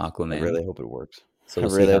blockbuster in I Aquaman. really hope it works. So I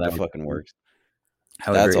we'll see really how hope that it works. fucking works.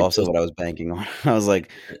 However, That's it also does, what I was banking on. I was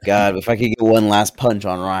like, God, if I could get one last punch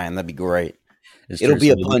on Ryan, that'd be great. it's It'll true. be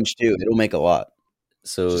So a punch too. It'll make a lot.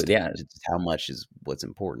 so yeah, Just how much is what's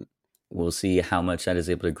important. we'll see how much that is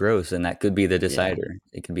able to gross, and that could be the Yeah. decider.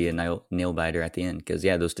 It could be a nail biter at the end because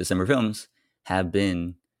yeah, those December films have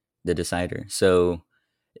been the decider. So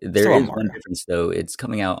Still there on is one Mario. difference though. It's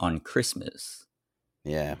coming out on Christmas,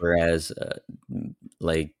 Yeah. whereas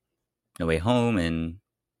like No Way Home and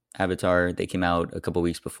Avatar, they came out a couple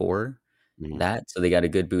weeks before Mhm. that, so they got a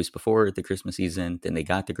good boost before the Christmas season. Then they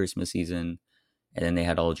got the Christmas season. and then they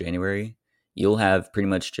had all January, you'll have pretty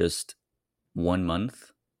much just 1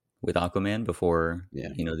 month with Aquaman before Yeah.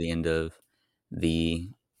 the end of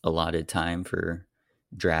the allotted time for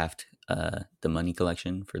draft the money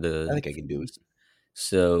collection for the I think I can do it.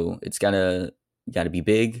 So it's gotta be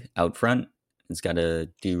big out front. It's gotta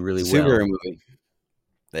do really It's a well. superhero movie.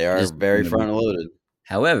 They It are is a very superhero front movie. loaded.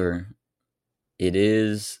 However, it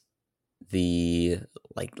is the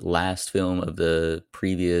last film of the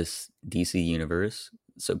previous DC universe,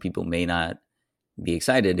 so people may not be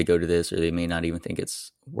excited to go to this, or they may not even think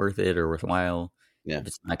it's worth it or worthwhile Yeah. if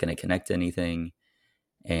it's not going to connect to anything.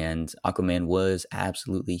 And Aquaman was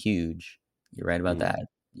absolutely huge. You're right about that.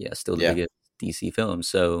 Yeah, still the biggest DC film,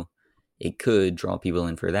 so it could draw people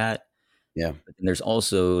in for that. Yeah. But then there's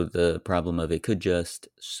also the problem of it could just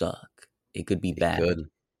suck. It could be bad.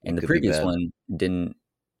 And the Could be previous bad. one didn't,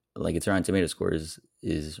 its Rotten Tomato score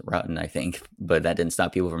is rotten, I think, but that didn't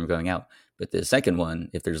stop people from going out. But the second one,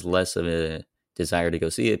 if there's less of a desire to go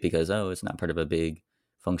see it because, it's not part of a big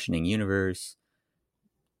functioning universe,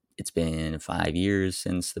 it's been 5 years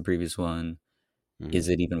since the previous one. Is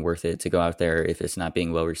it even worth it to go out there if it's not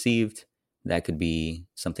being well received? That could be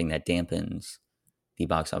something that dampens the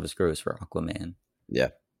box office gross for Aquaman. Yeah.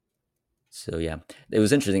 So yeah, it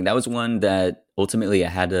was interesting. That was one that ultimately I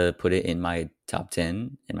had to put it in my top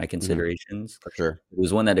 10 in my considerations. For sure. It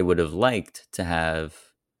was one that I would have liked to have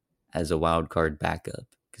as a wild card backup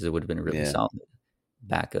because it would have been a really solid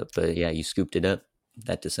backup. But yeah, you scooped it up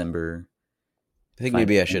that December. I think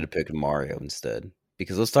maybe I should have picked Mario instead,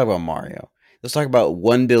 because let's talk about Mario. Let's talk about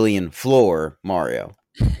 1 billion floor Mario.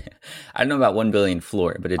 I don't know about 1 billion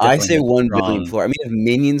floor, but I say 1 billion floor. I mean, if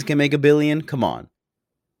Minions can make $1 billion, come on.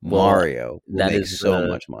 Mario will make so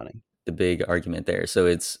much money. The big argument there. So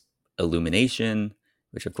it's Illumination,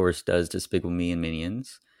 which of course does Despicable Me and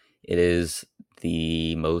Minions. It is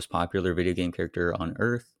the most popular video game character on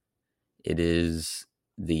Earth. It is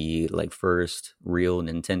the first real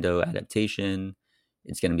Nintendo adaptation.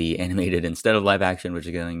 It's going to be animated instead of live action, which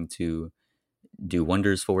is going to do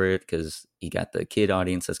wonders for it because you got the kid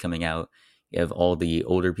audience that's coming out. You have all the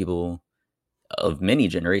older people of many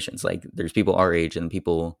generations. There's people our age and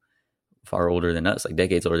people far older than us,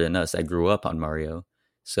 decades older than us, that grew up on Mario.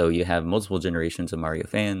 So you have multiple generations of Mario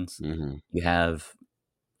fans. Mm-hmm. You have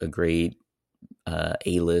a great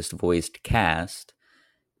A-list voiced cast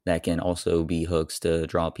that can also be hooks to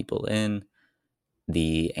draw people in.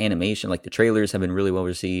 The animation, the trailers have been really well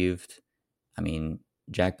received. I mean,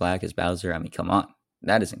 Jack Black as Bowser. I mean, come on.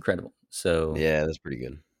 That is incredible. So yeah, that's pretty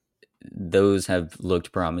good. Those have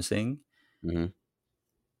looked promising. Mm-hmm.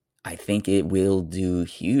 I think it will do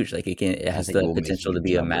huge. It has the potential to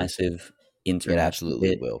be a massive international. It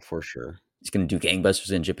absolutely will, for sure. It's going to do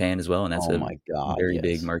gangbusters in Japan as well, and that's very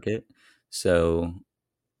big market. So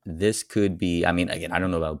this could be. I mean, again, I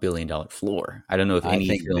don't know about $1 billion floor. I don't know if any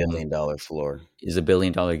film $1 billion floor is $1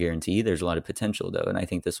 billion guarantee. There's a lot of potential though, and I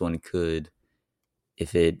think this one could.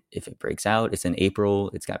 If it breaks out, it's in April.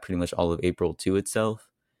 It's got pretty much all of April to itself.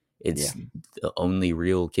 It's the only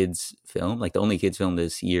real kids film. The only kids film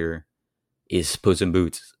this year is Puss in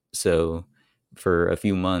Boots. So for a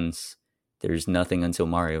few months, there's nothing until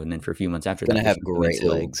Mario, and then for a few months after that, it's gonna have great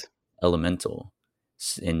legs. Elemental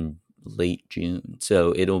in late June.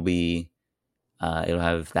 So it'll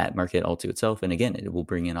have that market all to itself, and again, it will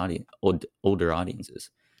bring in older audiences.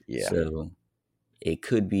 Yeah. So it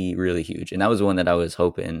could be really huge, and that was one that I was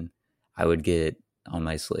hoping I would get on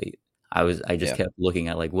my slate. I just kept looking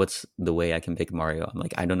at what's the way I can pick Mario. I'm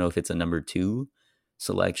I don't know if it's a number 2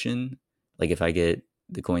 selection. If I get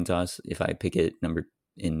the coin toss, if I pick it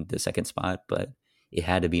in the second spot, but it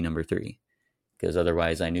had to be number 3 because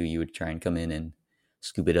otherwise I knew you would try and come in and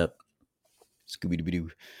scoop it up.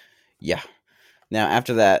 Scooby-Doo. Yeah. Now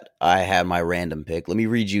after that, I have my random pick. Let me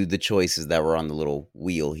read you the choices that were on the little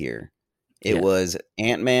wheel here. It was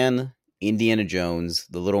Ant-Man, Indiana Jones,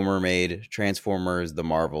 The Little Mermaid, Transformers, The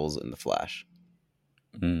Marvels, and The Flash.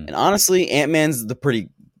 And honestly, Ant-Man's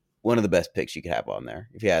one of the best picks you could have on there.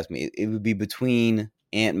 If you ask me, it would be between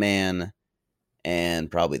Ant-Man and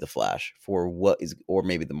probably The Flash or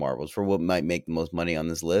maybe The Marvels for what might make the most money on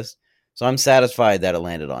this list. So I'm satisfied that it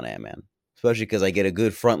landed on Ant-Man, especially because I get a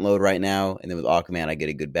good front load right now, and then with Aquaman, I get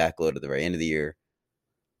a good back load at the very end of the year.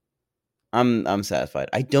 I'm satisfied.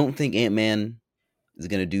 I don't think Ant-Man is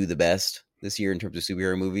going to do the best this year in terms of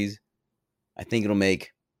superhero movies. I think it'll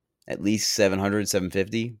make at least 700,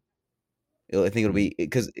 750. I think it'll be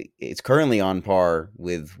because it's currently on par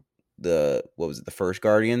with the first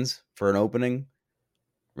Guardians for an opening,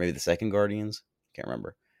 maybe the second Guardians. Can't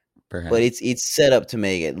remember. Perhaps. But it's set up to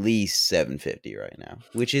make at least 750 right now,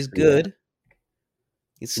 which is good.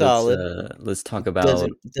 It's solid. Let's talk It about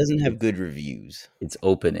doesn't have its good reviews. its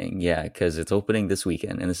opening. Yeah, because it's opening this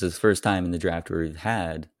weekend, and this is the first time in the draft where we've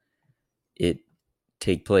had it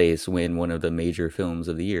take place when one of the major films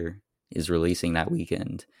of the year is releasing that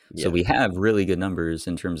weekend. So Yeah. we have really good numbers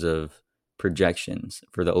in terms of projections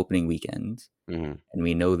for the opening weekend. Mm-hmm. And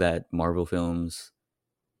we know that Marvel films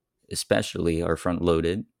especially are front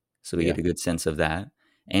loaded, so we Yeah. get a good sense of that.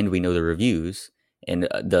 And we know the reviews and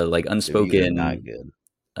the like The reviews are not good.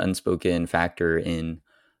 unspoken factor in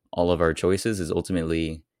all of our choices is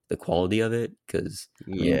ultimately the quality of it, because I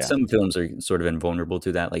mean Yeah. some films are sort of invulnerable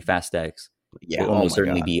to that, like Fast X Yeah. will Oh almost my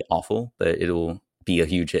certainly god. be awful, but it'll be a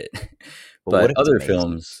huge hit. But what But if it's other amazing?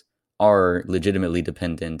 films are legitimately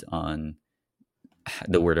dependent on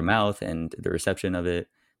the word of mouth and the reception of it.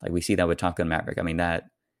 Like we see that with Top Gun Maverick. I mean, that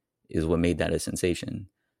is what made that a sensation.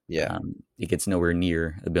 Yeah. It gets nowhere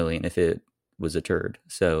near a billion if it was a turd.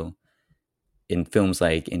 So in films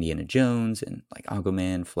like Indiana Jones and like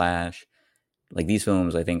Aquaman, Flash, like these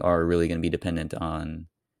films, I think are really going to be dependent on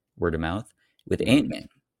word of mouth. With Mm-hmm. Ant-Man,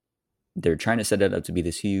 they're trying to set it up to be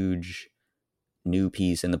this huge new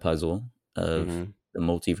piece in the puzzle of Mm-hmm. the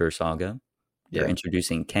multiverse saga. They're Yeah.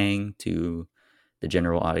 introducing Kang to the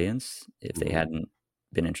general audience if they Mm-hmm. hadn't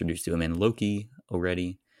been introduced to him in Loki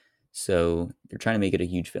already. So they're trying to make it a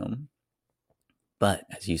huge film. But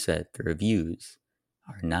as you said, the reviews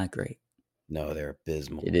are not great. No, they're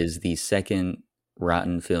abysmal. It is the second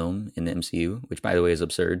rotten film in the MCU, which by the way is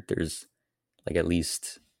absurd. There's like at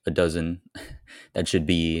least a dozen that should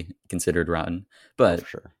be considered rotten. Oh, But for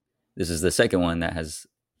sure. this is the second one that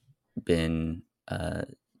been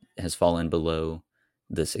has fallen below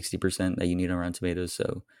the 60% that you need on Rotten Tomatoes.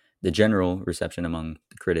 So the general reception among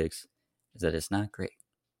the critics is that it's not great.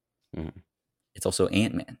 Mm-hmm. It's also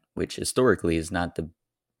Ant-Man, which historically is not the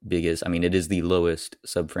biggest. I mean, it is the lowest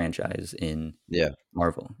sub franchise in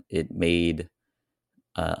Marvel. It made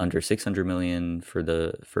under 600 million for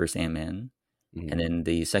the first Ant-Man, Mm-hmm. and then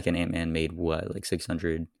the second Ant-Man made what, like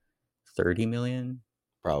 630 million,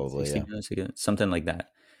 Probably, 60 yeah. million, something like that.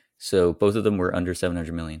 So both of them were under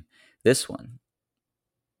 700 million. This one,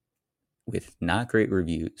 with not great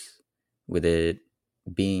reviews, with it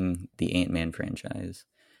being the Ant-Man franchise,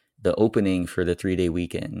 the opening for the 3-day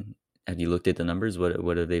weekend, have you looked at the numbers?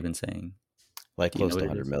 What have they been saying? Like Do you close know to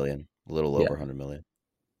what it 100 is? million, a little Yeah, over 100 million.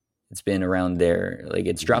 it's been around there. Like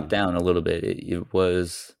it's dropped Mm-hmm. down a little bit. It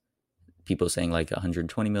was people saying like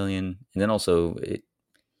 120 million, and then also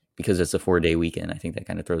because it's a 4-day weekend, I think that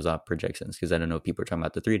kind of throws off projections, because I don't know if people are talking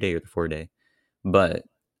about the 3-day or the 4-day. But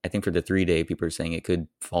I think for the 3-day, people are saying it could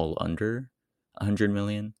fall under 100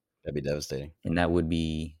 million, That'd be devastating. and that would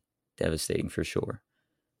be devastating for sure.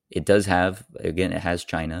 It does have, again, it has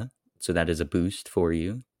China, so that is a boost for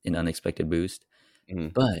you, an unexpected boost. Mm-hmm.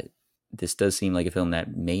 But this does seem like a film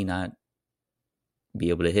that may not be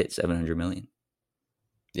able to hit 700 million.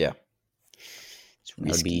 Yeah. It's That would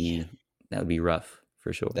risky. be rough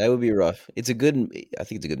for sure. That would be rough. I think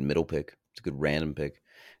it's a good middle pick. It's a good random pick.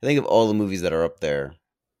 I think of all the movies that are up there,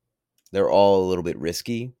 they're all a little bit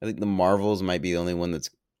risky. I think the Marvels might be the only one that's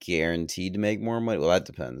guaranteed to make more money. Well, that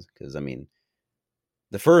depends, because I mean,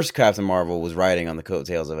 the first Captain Marvel was riding on the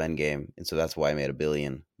coattails of Endgame, and so that's why I made $1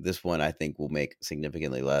 billion. This one I think will make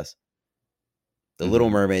significantly less. The Little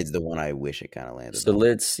Mermaid's the one I wish it kind of landed So on.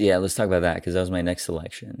 let's talk about that, because that was my next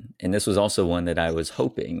selection, and this was also one that I was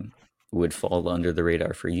hoping would fall under the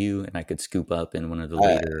radar for you, and I could scoop up in one of the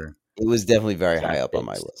later. It was definitely very high draft up on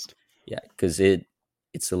my picks. list. Yeah, because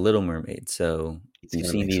it's the Little Mermaid. So It's we've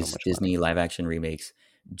gonna seen make so these much Disney money. live action remakes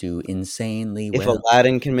do insanely If well.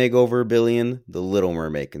 Aladdin can make over $1 billion, The Little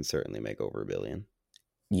Mermaid can certainly make over $1 billion.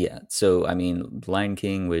 Yeah. So I mean, Lion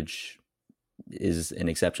King, which is an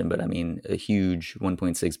exception, but I mean, a huge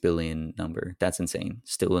 1.6 billion number. That's insane.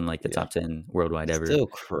 Still in like the top 10 worldwide ever. Still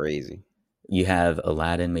crazy. You have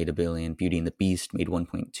Aladdin made $1 billion, Beauty and the Beast made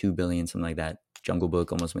 1.2 billion, something like that. Jungle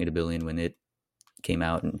Book almost made $1 billion when it came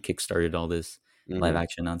out and kickstarted all this live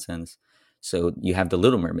action nonsense. So you have The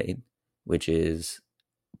Little Mermaid, which is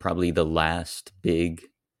probably the last big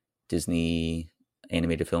Disney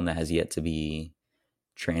animated film that has yet to be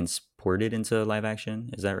transported into live action.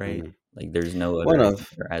 Is that right? Like there's no other One I of. think,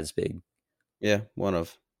 that are as big. Yeah, one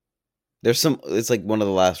of. There's some. It's like one of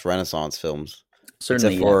the last Renaissance films,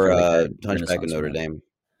 Certainly, except yeah, for like that Hunchback of Renaissance Notre run. Dame.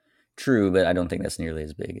 True, but I don't think that's nearly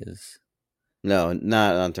as big as. No,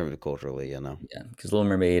 not in terms of culturally. Yeah, because Little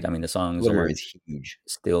Mermaid. I mean, the songs Little are Mermaid's huge.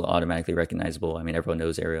 still automatically recognizable. I mean, everyone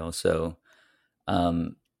knows Ariel, so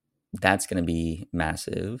that's going to be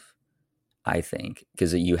massive, I think,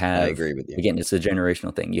 because you have. I agree with you. Again, it's a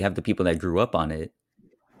generational thing. You have the people that grew up on it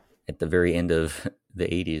at the very end of the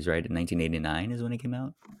 80s, right? In 1989 is when it came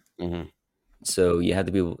out. Mm-hmm. So you have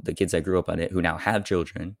the kids that grew up on it who now have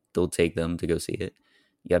children. They'll take them to go see it.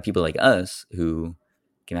 You have people like us who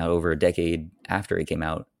came out over a decade after it came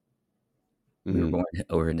out. We were Mm-hmm. born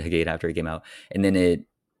over a decade after it came out, and then it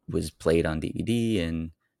was played on DVD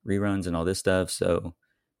and reruns and all this stuff. So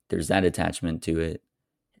there's that attachment to it.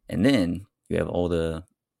 And then you have all the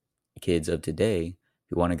kids of today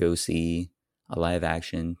who want to go see a live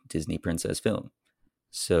action Disney princess film.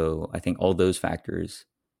 So I think all those factors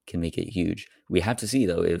can make it huge. We have to see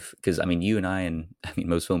though, because I mean, you and I mean,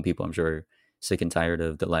 most film people, I'm sure, are sick and tired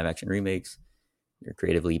of the live action remakes. They're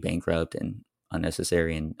creatively bankrupt and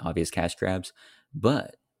unnecessary and obvious cash grabs.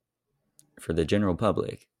 But for the general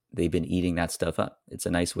public, they've been eating that stuff up. It's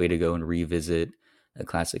a nice way to go and revisit a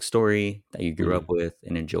classic story that you grew up with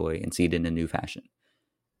and enjoy and see it in a new fashion.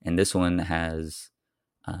 And this one has,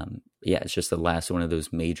 it's just the last one of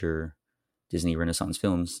those major Disney Renaissance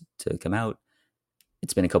films to come out.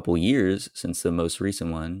 It's been a couple years since the most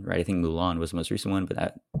recent one, right? I think Mulan was the most recent one, but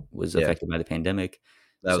that was affected by the pandemic.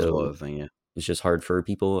 That was so one thing, yeah. It was just hard for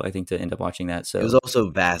people, I think, to end up watching that. So it was also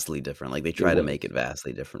vastly different. Like they try to make it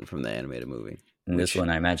vastly different from the animated movie. And this one,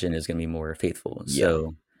 I imagine, is going to be more faithful. Yeah.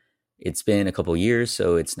 So it's been a couple years,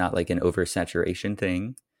 so it's not like an oversaturation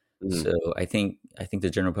thing. Mm-hmm. So I think the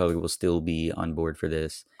general public will still be on board for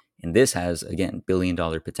this. And this has, again,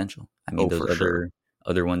 billion-dollar potential. I mean, those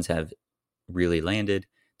other ones have really landed.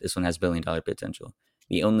 This one has billion-dollar potential.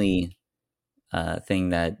 The only thing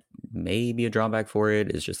that may be a drawback for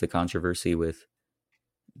it is just the controversy with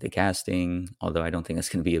the casting, although I don't think that's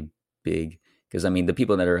going to be a big, because I mean, the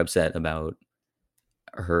people that are upset about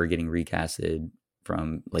her getting recasted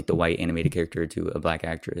from like the white animated character to a black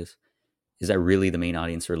actress, is that really the main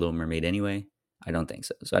audience for Little Mermaid anyway? I don't think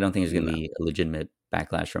so. So I don't think there's going to be a legitimate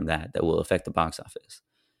backlash from that will affect the box office.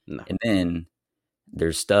 No. And then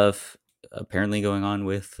there's stuff apparently going on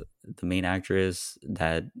with the main actress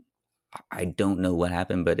that I don't know what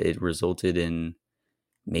happened, but it resulted in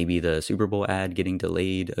maybe the Super Bowl ad getting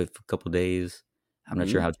delayed a couple days. I'm not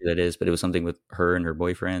sure how true that is, but it was something with her and her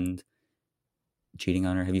boyfriend cheating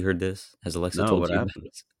on her. Have you heard this? Has Alexa told you?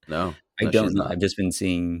 No, I don't know. I've just been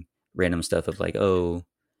seeing random stuff of like,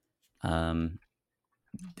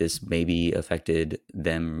 this maybe affected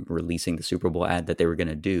them releasing the Super Bowl ad that they were going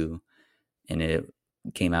to do. And it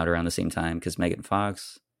came out around the same time because Megan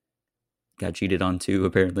Fox got cheated on too,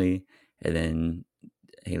 apparently. And then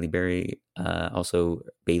Bailey Berry also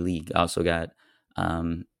got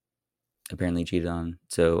apparently cheated on.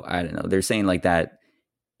 So I don't know. They're saying like that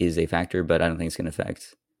is a factor, but I don't think it's going to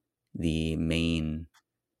affect the main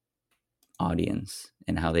audience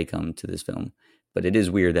and how they come to this film. But it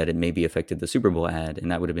is weird that it maybe affected the Super Bowl ad,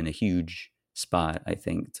 and that would have been a huge spot, I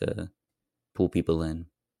think, to pull people in.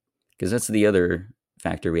 Because that's the other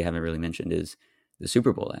factor we haven't really mentioned is the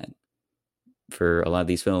Super Bowl ad. For a lot of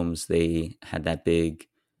these films, they had that big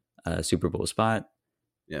Super Bowl spot.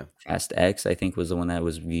 Yeah. Fast X, I think, was the one that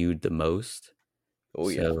was viewed the most. Oh,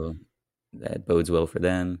 yeah. So that bodes well for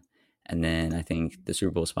them. And then I think the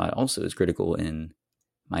Super Bowl spot also is critical in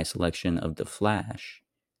my selection of The Flash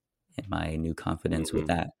and my new confidence with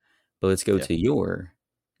that. But let's go to your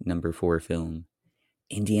number 4 film,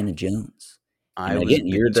 Indiana Jones. I was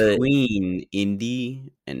between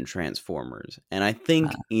Indy and Transformers, and I think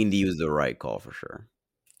Indy was the right call for sure.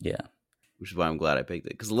 Yeah, which is why I'm glad I picked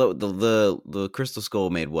it, because the Crystal Skull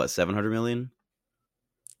made what, 700 million?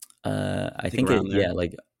 I think it,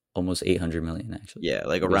 like almost 800 million actually. Yeah,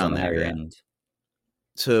 like around there. Yeah. End.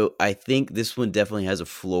 So I think this one definitely has a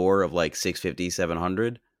floor of like 650,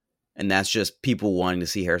 700. And that's just people wanting to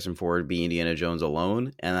see Harrison Ford be Indiana Jones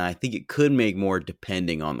alone. And I think it could make more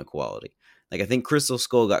depending on the quality. Like I think Crystal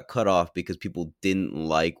Skull got cut off because people didn't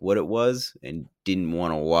like what it was and didn't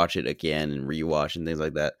want to watch it again and rewatch and things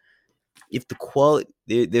like that. If the quality,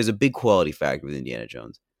 there's a big quality factor with Indiana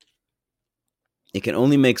Jones. It can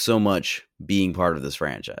only make so much being part of this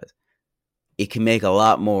franchise. It can make a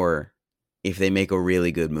lot more if they make a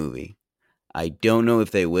really good movie. I don't know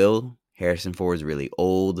if they will. Harrison Ford's really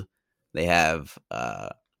old. They have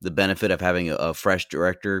the benefit of having a fresh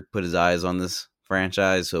director put his eyes on this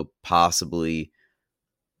franchise, so possibly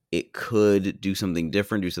it could do something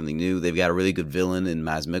different, do something new. They've got a really good villain in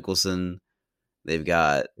Mads Mikkelsen. They've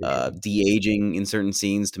got de-aging in certain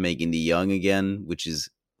scenes to make Indy young again, which is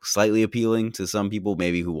slightly appealing to some people,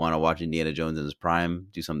 maybe who want to watch Indiana Jones in his prime,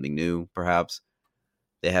 do something new, perhaps.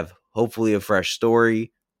 They have hopefully a fresh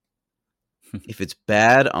story. If it's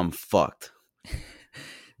bad, I'm fucked.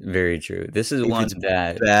 Very true. This is one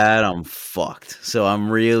that bad, I'm fucked. So I'm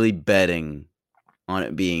really betting on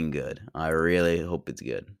it being good. I really hope it's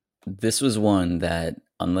good. This was one that,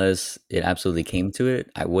 unless it absolutely came to it,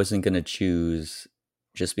 I wasn't going to choose,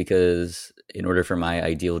 just because in order for my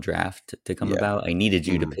ideal draft to come Yeah. about, I needed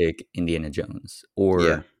you to Mhm. pick Indiana Jones Yeah.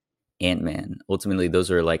 or Ant-Man. Ultimately,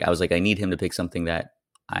 those are like, I was like, I need him to pick something that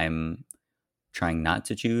I'm trying not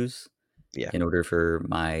to choose Yeah. in order for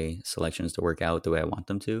my selections to work out the way I want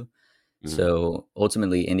them to. Mhm. So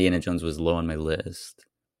ultimately, Indiana Jones was low on my list,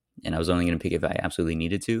 and I was only going to pick if I absolutely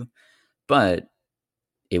needed to. But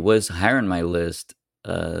it was higher on my list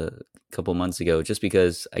a couple months ago, just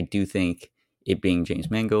because I do think it being James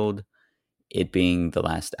Mangold, it being the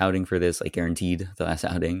last outing for this, like guaranteed the last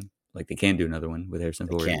outing, like they can do another one with Harrison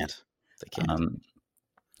They Ford, can't. They can't. um,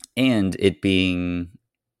 and it being,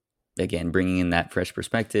 again, bringing in that fresh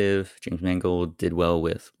perspective. James Mangold did well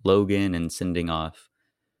with Logan and sending off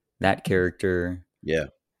that character, Yeah.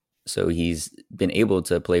 so he's been able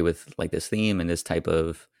to play with like this theme and this type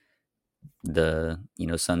of the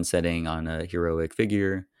sun setting on a heroic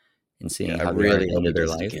figure and Yeah. seeing I how they are at really the hope end he of their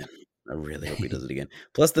does it life. again. I really hope he does it again.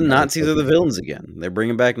 Plus, the Yeah, let's Nazis hope are he the does. villains again. They're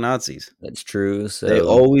bringing back Nazis. That's true. They So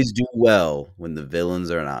always do well when the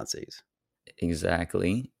villains are Nazis.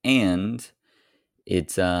 exactly, and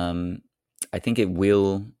it's I think it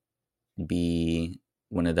will be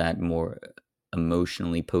one of that more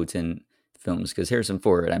emotionally potent films, because Harrison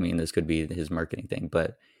Ford, I mean, this could be his marketing thing,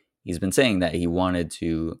 but he's been saying that he wanted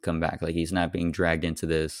to come back. Like, he's not being dragged into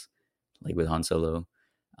this like with Han Solo.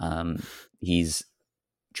 He's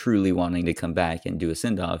truly wanting to come back and do a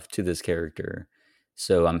send off to this character.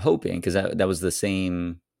 So I'm hoping, because that was the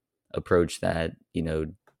same approach that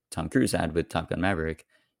Tom Cruise had with Top Gun Maverick.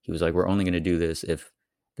 He was like, we're only going to do this if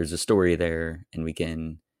there's a story there and we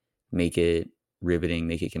can make it riveting,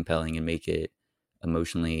 make it compelling, and make it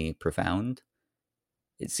emotionally profound.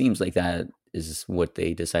 It seems like that is what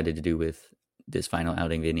they decided to do with this final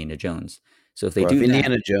outing of Indiana Jones. So if they Bro, if do that,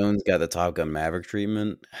 Indiana Jones got the Top Gun Maverick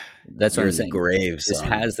treatment, that's what you're I'm in the saying. grave, This son.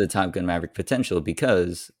 has the Top Gun Maverick potential,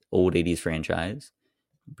 because old 80s franchise,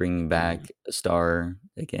 bringing Mhm. back a star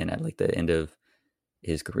again at like the end of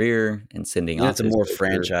his career and sending And off it's a this more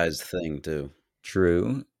character. franchised thing, too.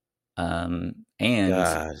 True. And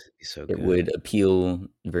God, it'd be so it good. would appeal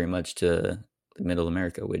very much to middle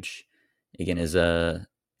America, which again is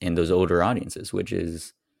in those older audiences, which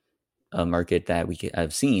is a market that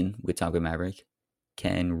I've seen with Top Gun Maverick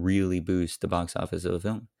can really boost the box office of a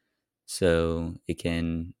film. So it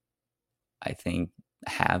can, I think,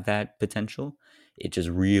 have that potential. It just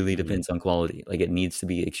really Mhm. depends on quality. Like, it needs to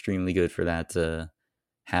be extremely good for that to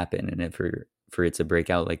happen, and for it to break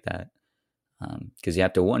out like that. Because you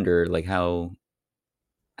have to wonder, like, how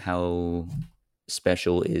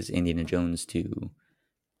special is Indiana Jones to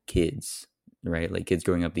kids, right? Like, kids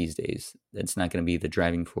growing up these days, that's not going to be the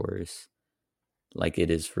driving force like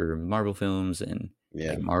it is for Marvel films and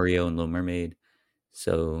Yeah. like Mario and Little Mermaid.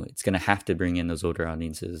 So it's going to have to bring in those older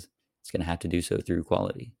audiences. It's going to have to do so through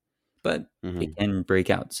quality, but it Mhm. can break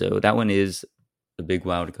out. So that one is a big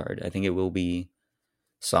wild card. I think it will be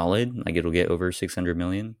solid. Like, it'll get over 600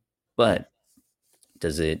 million, but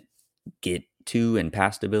does it get to and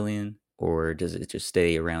past a billion, or does it just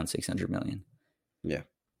stay around 600 million? Yeah.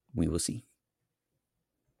 We will see.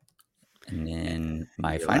 And then And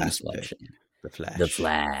my your final last pick, selection, The The Flash.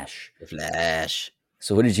 Flash. The Flash.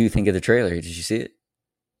 So what did you think of the trailer? Did you see it?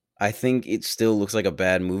 I think it still looks like a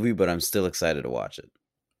bad movie, but I'm still excited to watch it.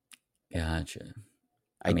 Gotcha.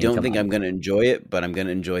 I I mean, don't come think on. I'm going to enjoy it, but I'm going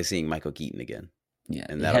to enjoy seeing Michael Keaton again. Yeah,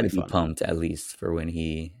 And you that'll had be to be fun. pumped at least for when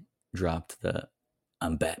he dropped the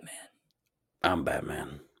 "I'm Batman." I'm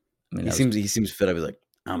Batman. I mean, He that was. seems fed up. He's like,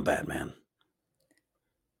 I'm Batman.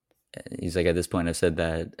 He's like, at this point, I've said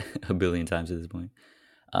that a billion times at this point.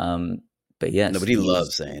 Um, but yes, No, but he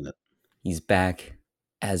loves saying it. he's back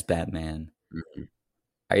as Batman. Mhm.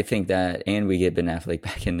 I think that, and we get Ben Affleck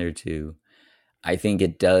back in there too. I think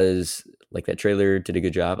it does. Like, that trailer did a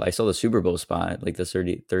good job. I saw the Super Bowl spot, like the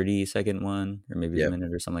 30-second one, or maybe it was a Yeah.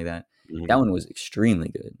 minute or something like that. That Mhm. one was extremely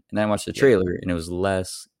good. And then I watched the Yeah. trailer and it was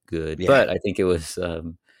less good. Yeah. But I think it was,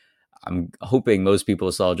 I'm hoping most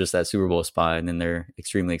people saw just that Super Bowl spot and then they're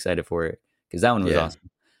extremely excited for it, because that one was Yeah. awesome.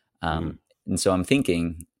 Mhm. And so I'm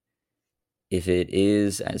thinking, if it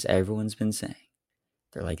is, as everyone's been saying,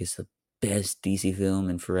 they're like, it's the best DC film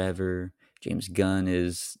in forever. James Gunn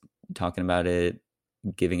is talking about it,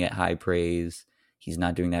 giving it high praise. He's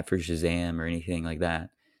not doing that for Shazam or anything like that.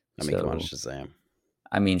 I mean, come on, So, Shazam.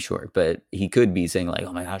 I mean, sure, but he could be saying like,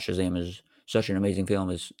 "Oh my gosh, Shazam is such an amazing film,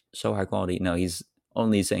 is so high quality." No, he's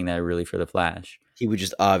only saying that really for the Flash. He would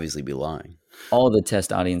just obviously be lying. All the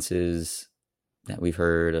test audiences that we've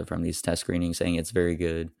heard from these test screenings saying it's very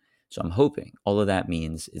good. So I'm hoping all of that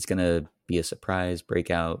means it's going to be a surprise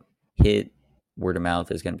breakout. hit. Word of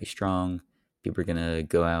mouth is going to be strong. People are going to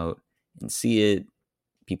go out and see it.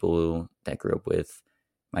 People that grew up with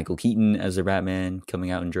Michael Keaton as their Batman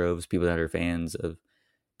coming out in droves. People that are fans of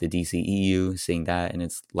the DCEU seeing that in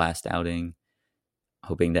its last outing.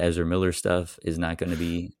 Hoping the Ezra Miller stuff is not going to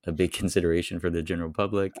be a big consideration for the general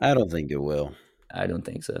public. I don't think it will. I don't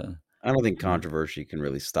think so. I don't think controversy can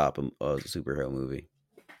really stop a superhero movie.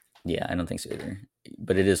 Yeah, I don't think so either.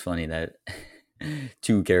 But it is funny that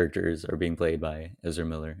 2 characters are being played by Ezra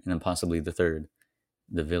Miller, and then possibly the third,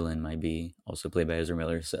 the villain, might be also played by Ezra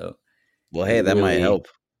Miller. So, well, hey, that might help.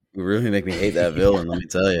 It really make me hate that villain. Let me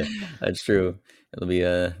tell you, that's true. It'll be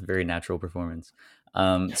a very natural performance.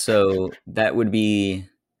 So that would be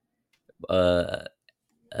a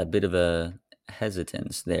bit of a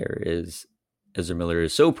hesitance. There is Ezra Miller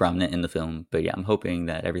is so prominent in the film, but yeah, I'm hoping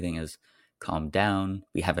that everything has calmed down.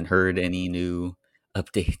 We haven't heard any new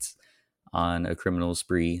updates on A Criminal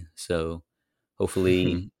Spree, so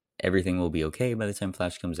hopefully everything will be okay by the time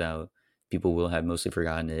Flash comes out. People will have mostly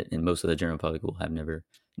forgotten it, and most of the general public will have never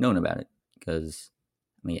known about it, because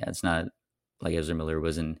I mean, yeah, it's not like Ezra Miller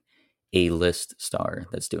was an A-list star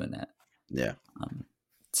that's doing that. Yeah.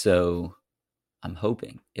 So I'm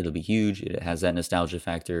hoping it'll be huge. It has that nostalgia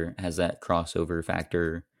factor, has that crossover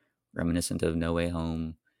factor, reminiscent of No Way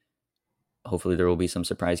Home. Hopefully there will be some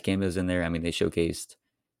surprise cameos in there. I mean, they showcased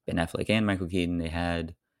Ben Affleck and Michael Keaton. They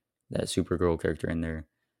had that Supergirl character in there.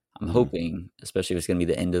 I'm hoping, especially if it's going to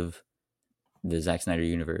be the end of the Zack Snyder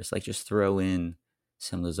universe, like just throw in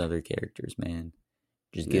some of those other characters, man.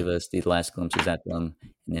 Just give us the last glimpses at them,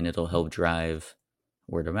 and then it'll help drive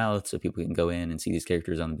word of mouth so people can go in and see these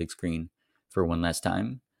characters on the big screen for one last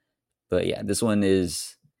time. But yeah, this one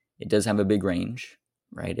it does have a big range,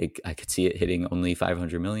 right? I could see it hitting only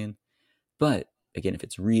 500 million. But again, if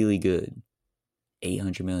it's really good,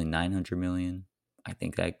 800 million, 900 million, I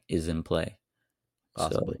think that is in play.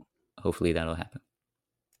 Possibly. So hopefully that'll happen.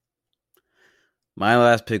 My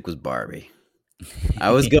last pick was Barbie. I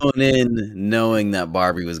was going in knowing that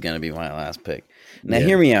Barbie was going to be my last pick. Now,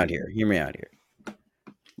 hear me out here.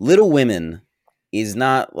 Little Women is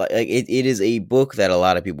not like it is a book that a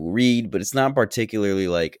lot of people read, but it's not particularly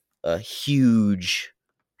like a huge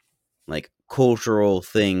like cultural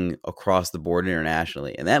thing across the board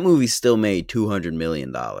internationally. And that movie still made $200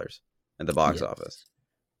 million at the box office.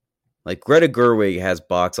 Like Greta Gerwig has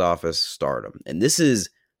box office stardom, and this is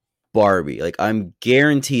Barbie. Like, I'm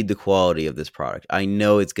guaranteed the quality of this product. I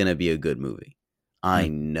know it's going to be a good movie. I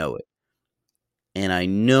know it. And I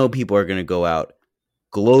know people are going to go out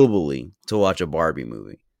globally to watch a Barbie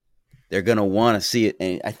movie. They're going to want to see it.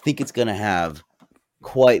 And I think it's going to have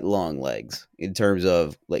quite long legs in terms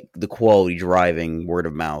of like the quality driving word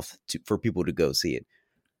of mouth for people to go see it.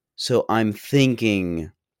 So I'm thinking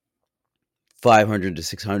 500 to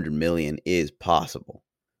 600 million is possible,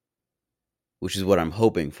 which is what I'm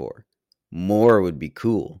hoping for. More would be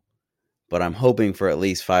cool, but I'm hoping for at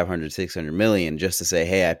least 500, 600 million just to say,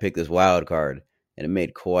 hey, I picked this wild card and it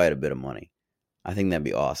made quite a bit of money. I think that'd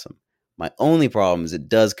be awesome. My only problem is it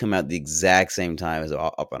does come out the exact same time as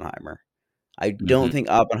Oppenheimer. I don't think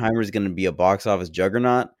Oppenheimer is going to be a box office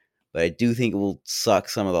juggernaut, but I do think it will suck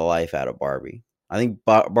some of the life out of Barbie. I think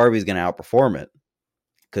Barbie is going to outperform it.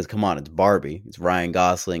 Because, come on, it's Barbie. It's Ryan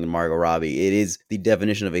Gosling and Margot Robbie. It is the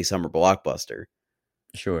definition of a summer blockbuster.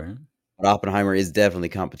 Sure. But Oppenheimer is definitely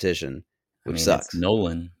competition, which sucks. It's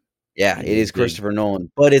Nolan. Yeah, it is Christopher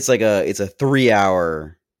Nolan. But it's like it's a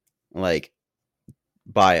 3-hour like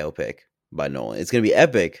biopic by Nolan. It's going to be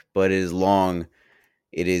epic, but it is long.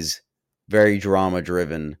 It is very drama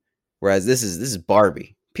driven. Whereas this is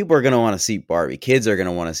Barbie. People are going to want to see Barbie. Kids are going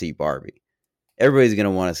to want to see Barbie. Everybody's going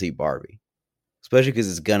to want to see Barbie. Especially because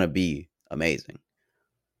it's going to be amazing.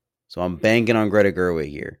 So I'm banking on Greta Gerwig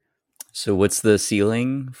here. So what's the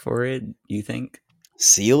ceiling for it, you think?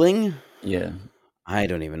 Ceiling? Yeah. I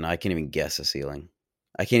don't even know. I can't even guess a ceiling.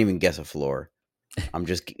 I can't even guess a floor. I'm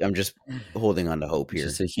just holding on to hope here.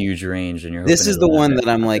 It's just a huge range. And this is the one that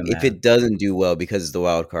I'm like, if it doesn't do well because it's the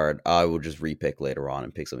wild card, I will just repick later on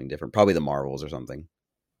and pick something different. Probably the Marvels or something.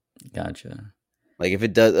 Gotcha. Like if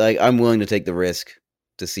it does, like I'm willing to take the risk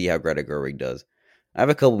to see how Greta Gerwig does. I have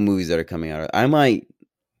a couple movies that are coming out. I might,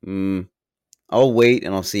 I'll wait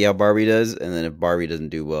and I'll see how Barbie does. And then if Barbie doesn't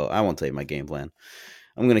do well, I won't tell you my game plan.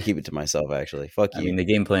 I'm going to keep it to myself, actually. Fuck you. I mean, the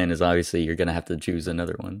game plan is obviously you're going to have to choose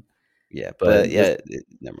another one. Yeah, but never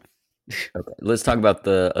mind. Okay, let's talk about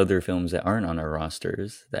the other films that aren't on our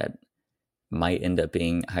rosters that might end up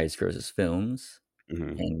being highest grosses films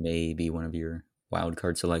and may be one of your wild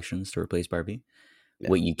card selections to replace Barbie. Yeah.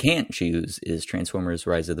 What you can't choose is Transformers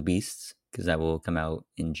Rise of the Beasts, because that will come out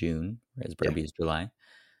in June, whereas Barbie is July.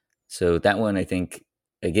 So that one, I think,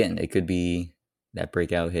 again, it could be that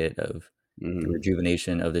breakout hit of the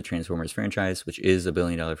rejuvenation of the Transformers franchise, which is a $1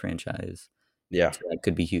 billion franchise. Yeah. So that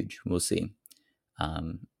could be huge. We'll see.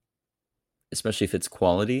 Especially if it's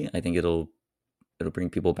quality, I think it'll bring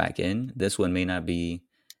people back in. This one may not be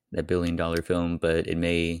that $1 billion film, but it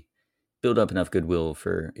may build up enough goodwill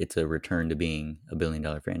for it to return to being a $1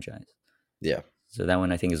 billion franchise. Yeah. So that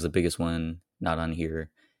one I think is the biggest one not on here,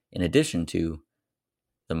 in addition to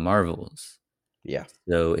the Marvels. Yeah.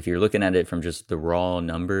 So if you're looking at it from just the raw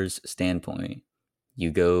numbers standpoint, you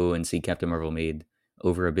go and see Captain Marvel made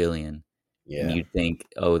over $1 billion. Yeah. And you think,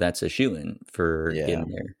 oh, that's a shoo-in for getting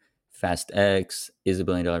there. Fast X is a $1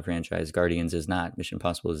 billion franchise. Guardians is not. Mission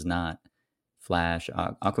Impossible is not. Flash,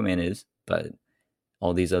 Aquaman is, but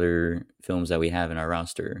all these other films that we have in our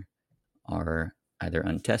roster are either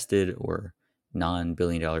untested or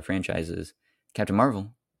non-$billion dollar franchises. Captain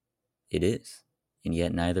Marvel, it is, and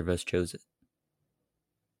yet neither of us chose it.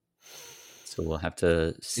 So we'll have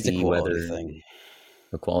to see whether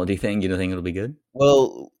a quality thing. You don't think it'll be good?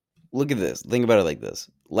 Well, look at this. Think about it like this.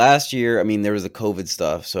 Last year, I mean, there was the COVID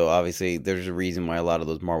stuff, so obviously there's a reason why a lot of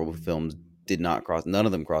those Marvel films did not cross. None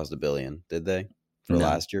of them crossed $1 billion, did they? For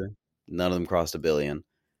last year, none of them crossed $1 billion.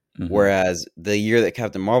 Mm-hmm. Whereas the year that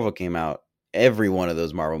Captain Marvel came out, every one of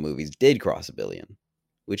those Marvel movies did cross $1 billion,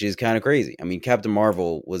 which is kind of crazy. I mean, Captain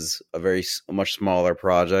Marvel was a much smaller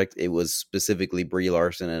project. It was specifically Brie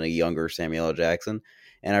Larson and a younger Samuel L. Jackson,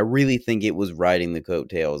 and I really think it was riding the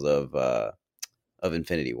coattails of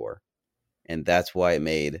Infinity War, and that's why it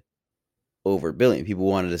made over $1 billion. People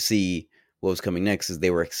wanted to see what was coming next because they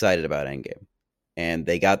were excited about Endgame, and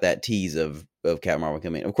they got that tease of Captain Marvel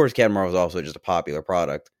coming. Of course, Captain Marvel is also just a popular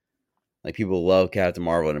product. Like, people love Captain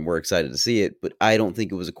Marvel and we're excited to see it, but I don't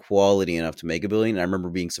think it was quality enough to make $1 billion. I remember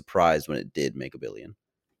being surprised when it did make $1 billion.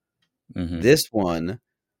 Mm-hmm. This one,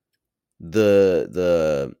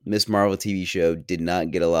 the Ms. Marvel TV show did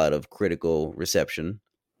not get a lot of critical reception.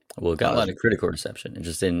 Well, it got a lot of critical reception. It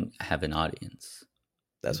just didn't have an audience.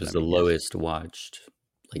 It was the lowest watched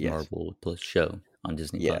Marvel Plus show on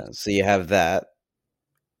Disney Plus. Yeah, so you have that,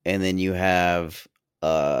 and then you have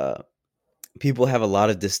people have a lot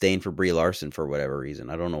of disdain for Brie Larson for whatever reason.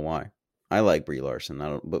 I don't know why. I like Brie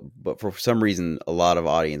Larson. But for some reason, a lot of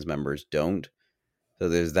audience members don't. So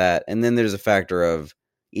there's that, and then there's a factor of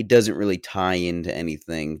it doesn't really tie into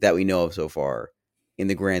anything that we know of so far in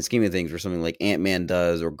the grand scheme of things, where something like Ant-Man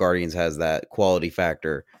does or Guardians has that quality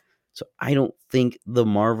factor. So I don't think the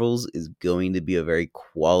Marvels is going to be a very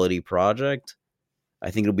quality project. I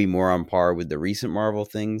think it'll be more on par with the recent Marvel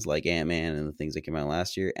things like Ant-Man and the things that came out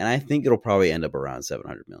last year. And I think it'll probably end up around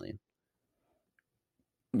 $700 million.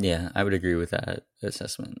 Yeah, I would agree with that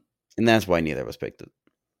assessment. And that's why neither of us picked it.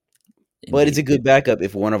 Indeed. But it's a good backup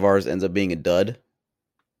if one of ours ends up being a dud.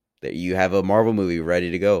 That you have a Marvel movie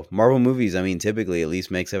ready to go. Marvel movies, I mean, typically at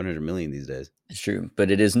least make $700 million these days. It's true.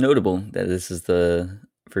 But it is notable that this is the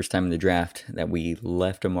first time in the draft that we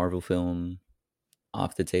left a Marvel film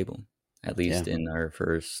off the table. At least in our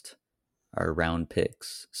round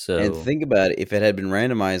picks. So, and think about it. If it had been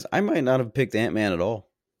randomized, I might not have picked Ant-Man at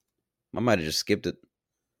all. I might have just skipped it.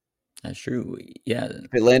 That's true. Yeah.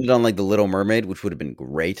 If it landed on like The Little Mermaid, which would have been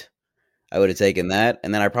great, I would have taken that.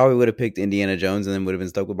 And then I probably would have picked Indiana Jones and then would have been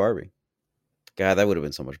stuck with Barbie. God, that would have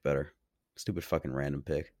been so much better. Stupid fucking random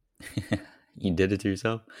pick. You did it to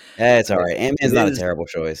yourself? It's all right. Ant-Man's not a terrible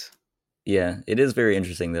choice. Yeah. It is very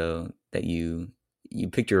interesting, though, that you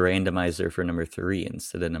picked your randomizer for number 3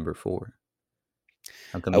 instead of number 4.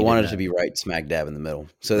 I wanted it to be right smack dab in the middle,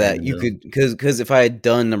 so that you could, because if I had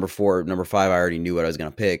done number 4, number 5, I already knew what I was going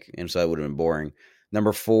to pick, and so that would have been boring.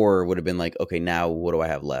 Number 4 would have been like, okay, now what do I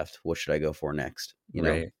have left? What should I go for next? You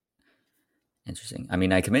know? Right. Interesting. I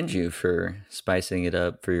mean, I commend you for spicing it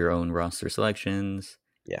up for your own roster selections.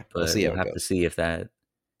 Yeah, but we'll have to see if that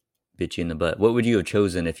bit you in the butt. What would you have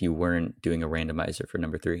chosen if you weren't doing a randomizer for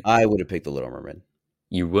number 3? I would have picked The Little Mermaid.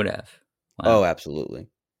 You would have? Wow. Oh, absolutely.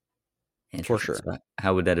 For sure. So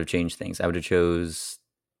how would that have changed things? I would have chose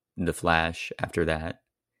The Flash after that.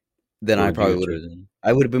 Then I probably would have.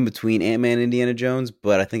 I would have been between Ant-Man and Indiana Jones,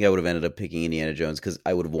 but I think I would have ended up picking Indiana Jones because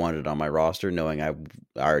I would have wanted it on my roster, knowing I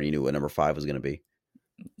already knew what number 5 was going to be.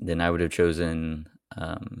 Then I would have chosen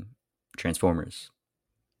Transformers.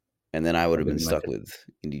 And then I would have been stuck with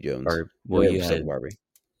Indy Jones. Barbie.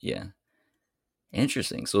 Yeah.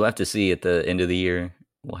 Interesting. So we'll have to see at the end of the year.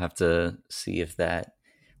 We'll have to see if that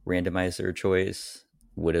randomizer choice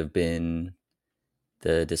would have been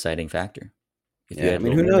the deciding factor. I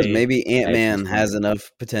mean, who knows? Maybe Ant-Man has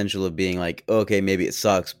enough potential of being like, okay, maybe it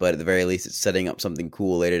sucks, but at the very least, it's setting up something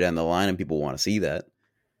cool later down the line, and people want to see that.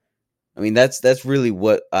 I mean, that's really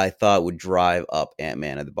what I thought would drive up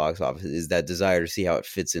Ant-Man at the box office, is that desire to see how it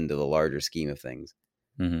fits into the larger scheme of things.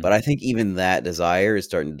 Mm-hmm. But I think even that desire is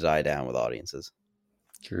starting to die down with audiences.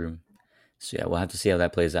 True. So yeah, we'll have to see how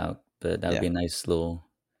that plays out. But that would Yeah. be a nice little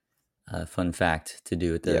fun fact to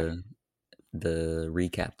do at Yeah. the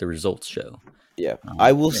recap, the results show. Yeah.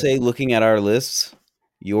 I will say, looking at our lists,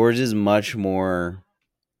 yours is much more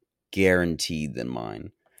guaranteed than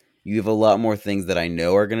mine. You have a lot more things that I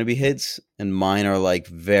know are going to be hits, and mine are like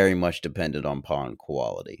very much dependent upon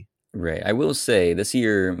quality. Right. I will say this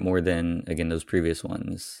year, more than again those previous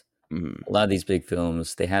ones, Mm-hmm. a lot of these big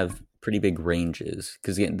films, they have pretty big ranges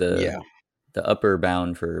because again Yeah. the upper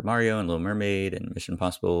bound for Mario and Little Mermaid and Mission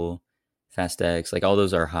Impossible, Fast X, like all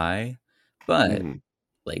those are high, but Mhm.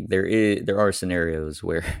 like there are scenarios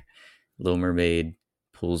where Little Mermaid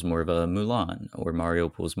pulls more of a Mulan or Mario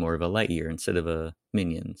pulls more of a Lightyear instead of a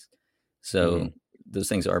Minions. So Mhm. those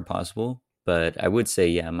things are possible, but I would say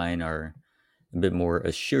yeah, mine are a bit more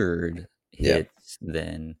assured Yeah. hits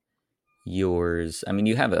than yours. I mean,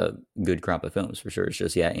 you have a good crop of films for sure. It's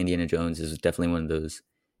just yeah, Indiana Jones is definitely one of those,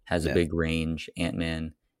 has a Yeah. big range.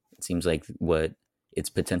 Ant-Man, it seems like what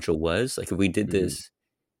its potential was. Like if we did Mhm. this,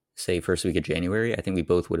 say first week of January, I think we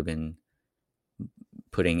both would have been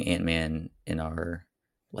putting Ant-Man in our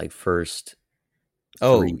like first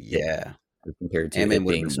Oh, three picks yeah. compared to Ant-Man it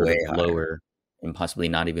would have being been sort way of higher. lower and possibly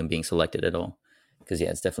not even being selected at all. Because yeah,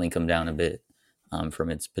 it's definitely come down a bit from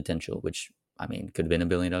its potential, which I mean could have been $1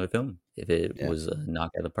 billion film if it Yeah. was a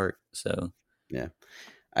knock out of the park. So Yeah.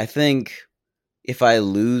 I think if I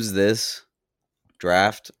lose this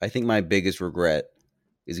draft, I think my biggest regret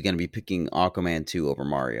is going to be picking Aquaman 2 over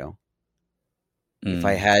Mario. If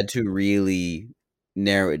I had to really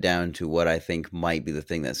narrow it down to what I think might be the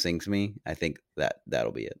thing that sinks me, I think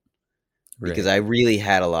that'll be it. Because right. I really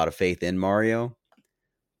had a lot of faith in Mario,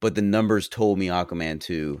 but the numbers told me Aquaman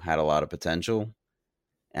 2 had a lot of potential,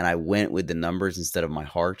 and I went with the numbers instead of my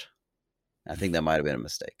heart. I think that might have been a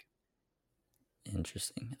mistake.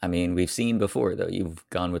 Interesting. I mean, we've seen before though. You've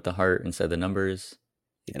gone with the heart instead of the numbers.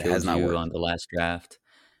 It And it has killed not you worked. on the last draft.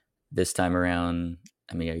 This time around,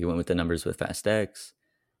 I mean, yeah, you went with the numbers with Fast X.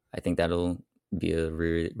 I think that'll be a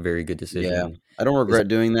very, very good Yeah. decision. I don't regret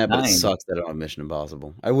doing that, but it 9, sucks that I don't have Mission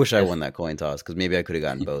Impossible. I wish I if won that coin toss because maybe I could have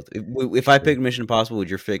gotten both. If I picked Mission Impossible, would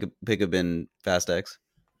your pick have been Fast X?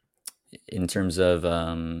 in terms of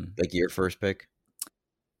Like your first pick?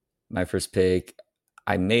 my first pick,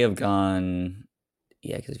 I may have gone,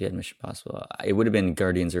 yeah, because if you had Mission Impossible, it would have been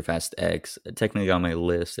Guardians or Fast X. Technically on my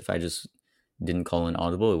list, if I just didn't call in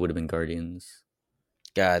Audible, it would have been Guardians.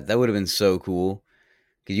 God, that would have been so cool.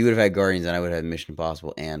 Because you would have had Guardians and I would have had Mission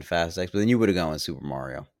Impossible and Fast X, but then you would have gone with Super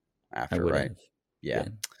Mario I after, would right? have. Yeah. Yeah.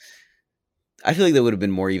 I feel like that would have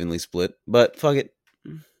been more evenly split, but fuck it.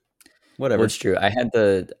 Whatever. Well, it's true. I had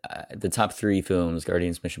the top 3 films: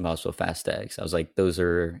 Guardians, Mission Impossible, Fast X. I was like, those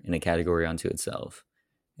are in a category unto itself,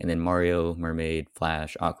 and then Mario, Mermaid,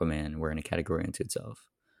 Flash, Aquaman were in a category unto itself.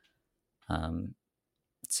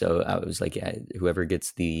 So I was like, yeah, whoever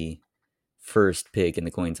gets the first pick in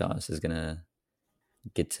the coin toss is gonna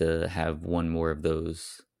get to have one more of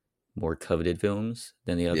those more coveted films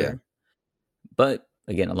than the Yeah. other. But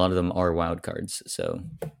again, a lot of them are wild cards, so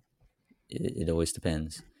it always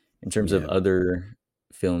depends. In terms of Yeah. other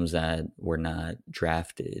films that were not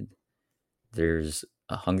drafted, there's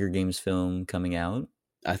a Hunger Games film coming out.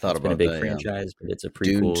 I thought It's been a about big that, yeah. franchise, but it's a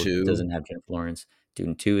Dune prequel. It 2, doesn't have Jennifer Lawrence.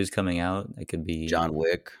 Dune 2 is coming out. John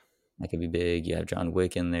Wick, That could be big. You have John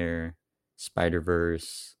Wick in there,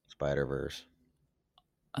 Spider-Verse, Spider-Verse.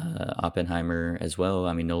 Oppenheimer as well.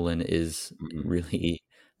 I mean, Nolan is Mhm. really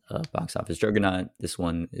a box office juggernaut. This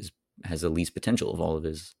one has the least potential of all of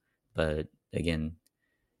his, but again,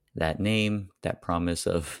 that name, that promise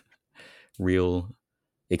of real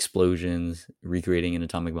explosions, recreating an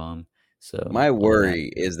atomic bomb. So My all of that,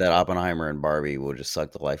 worry is that Oppenheimer and Barbie will just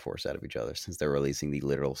suck the life force out of each other since they're releasing the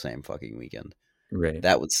literal same fucking weekend. right?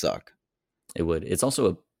 That would suck. It would. It's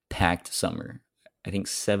also a packed summer. I think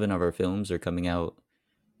 7 of our films are coming out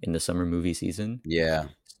in the summer movie season. Yeah.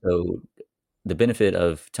 So the benefit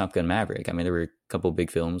of Top Gun Maverick, I mean, there were a couple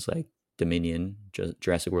big films like Dominion,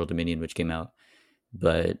 Jurassic World Dominion, which came out,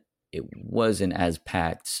 but it wasn't as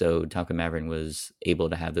packed. So Top Gun Maverick was able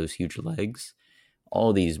to have those huge legs.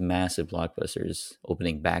 All these massive blockbusters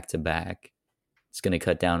opening back to back, it's going to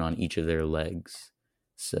cut down on each of their legs.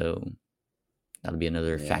 So that'll be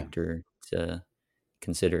another Yeah. factor to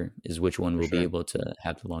consider, is which one will be sure. able to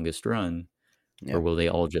have the longest run, Yeah. or will they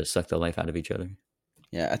all just suck the life out of each other?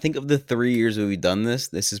 Yeah, I think of the 3 years that we've done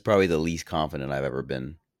this is probably the least confident I've ever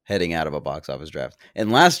been heading out of a box office draft.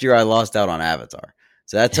 And last year I lost out on Avatar.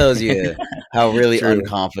 So that tells you how really True.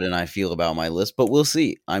 unconfident I feel about my list. But we'll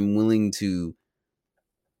see. I'm willing to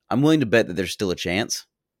bet that there's still a chance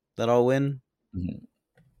that I'll win. Mhm.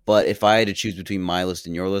 But if I had to choose between my list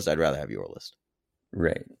and your list, I'd rather have your list.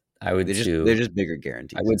 Right. I would too. They're just bigger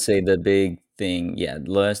guarantees. I would say the big thing,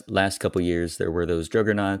 last couple years there were those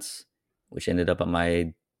juggernauts, which ended up on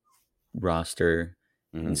my roster,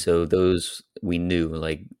 and so those we knew,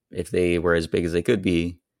 like, if they were as big as they could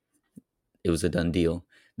be, it was a done deal.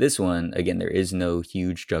 This one, again, there is no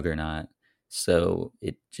huge juggernaut, so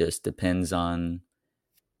it just depends on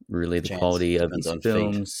really the quality of these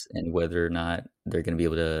films and whether or not they're going to be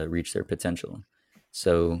able to reach their potential.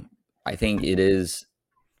 So I think it is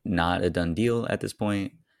not a done deal at this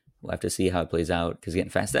point. We'll have to see how it plays out, because again,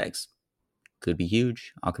 Fast X could be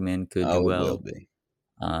huge. Aquaman could do well. It will be.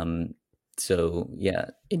 So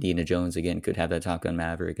yeah, Indiana Jones again could have that Top Gun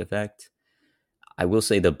Maverick effect. I will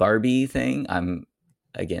say the Barbie thing,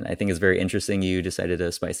 I think it's very interesting you decided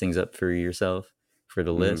to spice things up for yourself for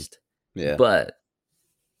the list. Yeah. But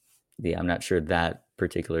yeah, I'm not sure that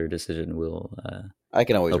particular decision will I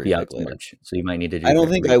can always help you out too much. So you might need to do I don't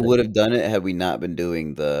think I would have done it had we not been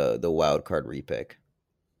doing the wild card repick.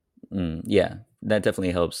 Yeah, that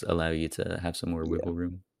definitely helps allow you to have some more wiggle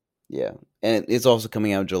room. Yeah. And it's also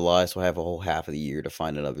coming out in July, so I have a whole half of the year to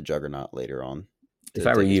find another juggernaut later on. If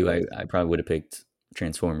I were you, I probably would have picked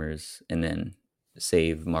Transformers and then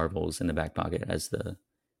save Marvels in the back pocket as the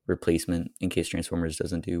replacement in case Transformers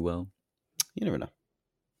doesn't do well. You never know.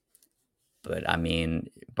 But I mean,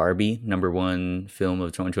 Barbie, #1 film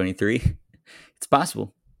of 2023, it's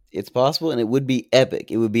possible. It's possible, and it would be epic.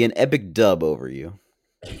 It would be an epic dub over you.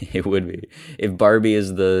 It would be. If Barbie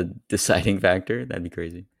is the deciding factor, that'd be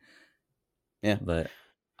crazy. Yeah. But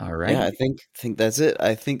all right. Yeah, I think that's it.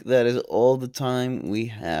 I think that is all the time we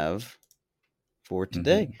have for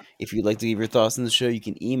today. If you'd like to give your thoughts on the show, you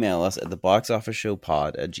can email us at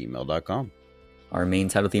theboxofficeshowpod@gmail.com. Our main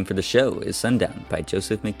title theme for the show is Sundown by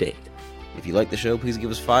Joseph McDade. If you like the show, please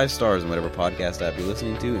give us 5 stars on whatever podcast app you're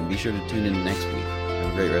listening to, and be sure to tune in next week.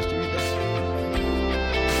 Have a great rest of your day.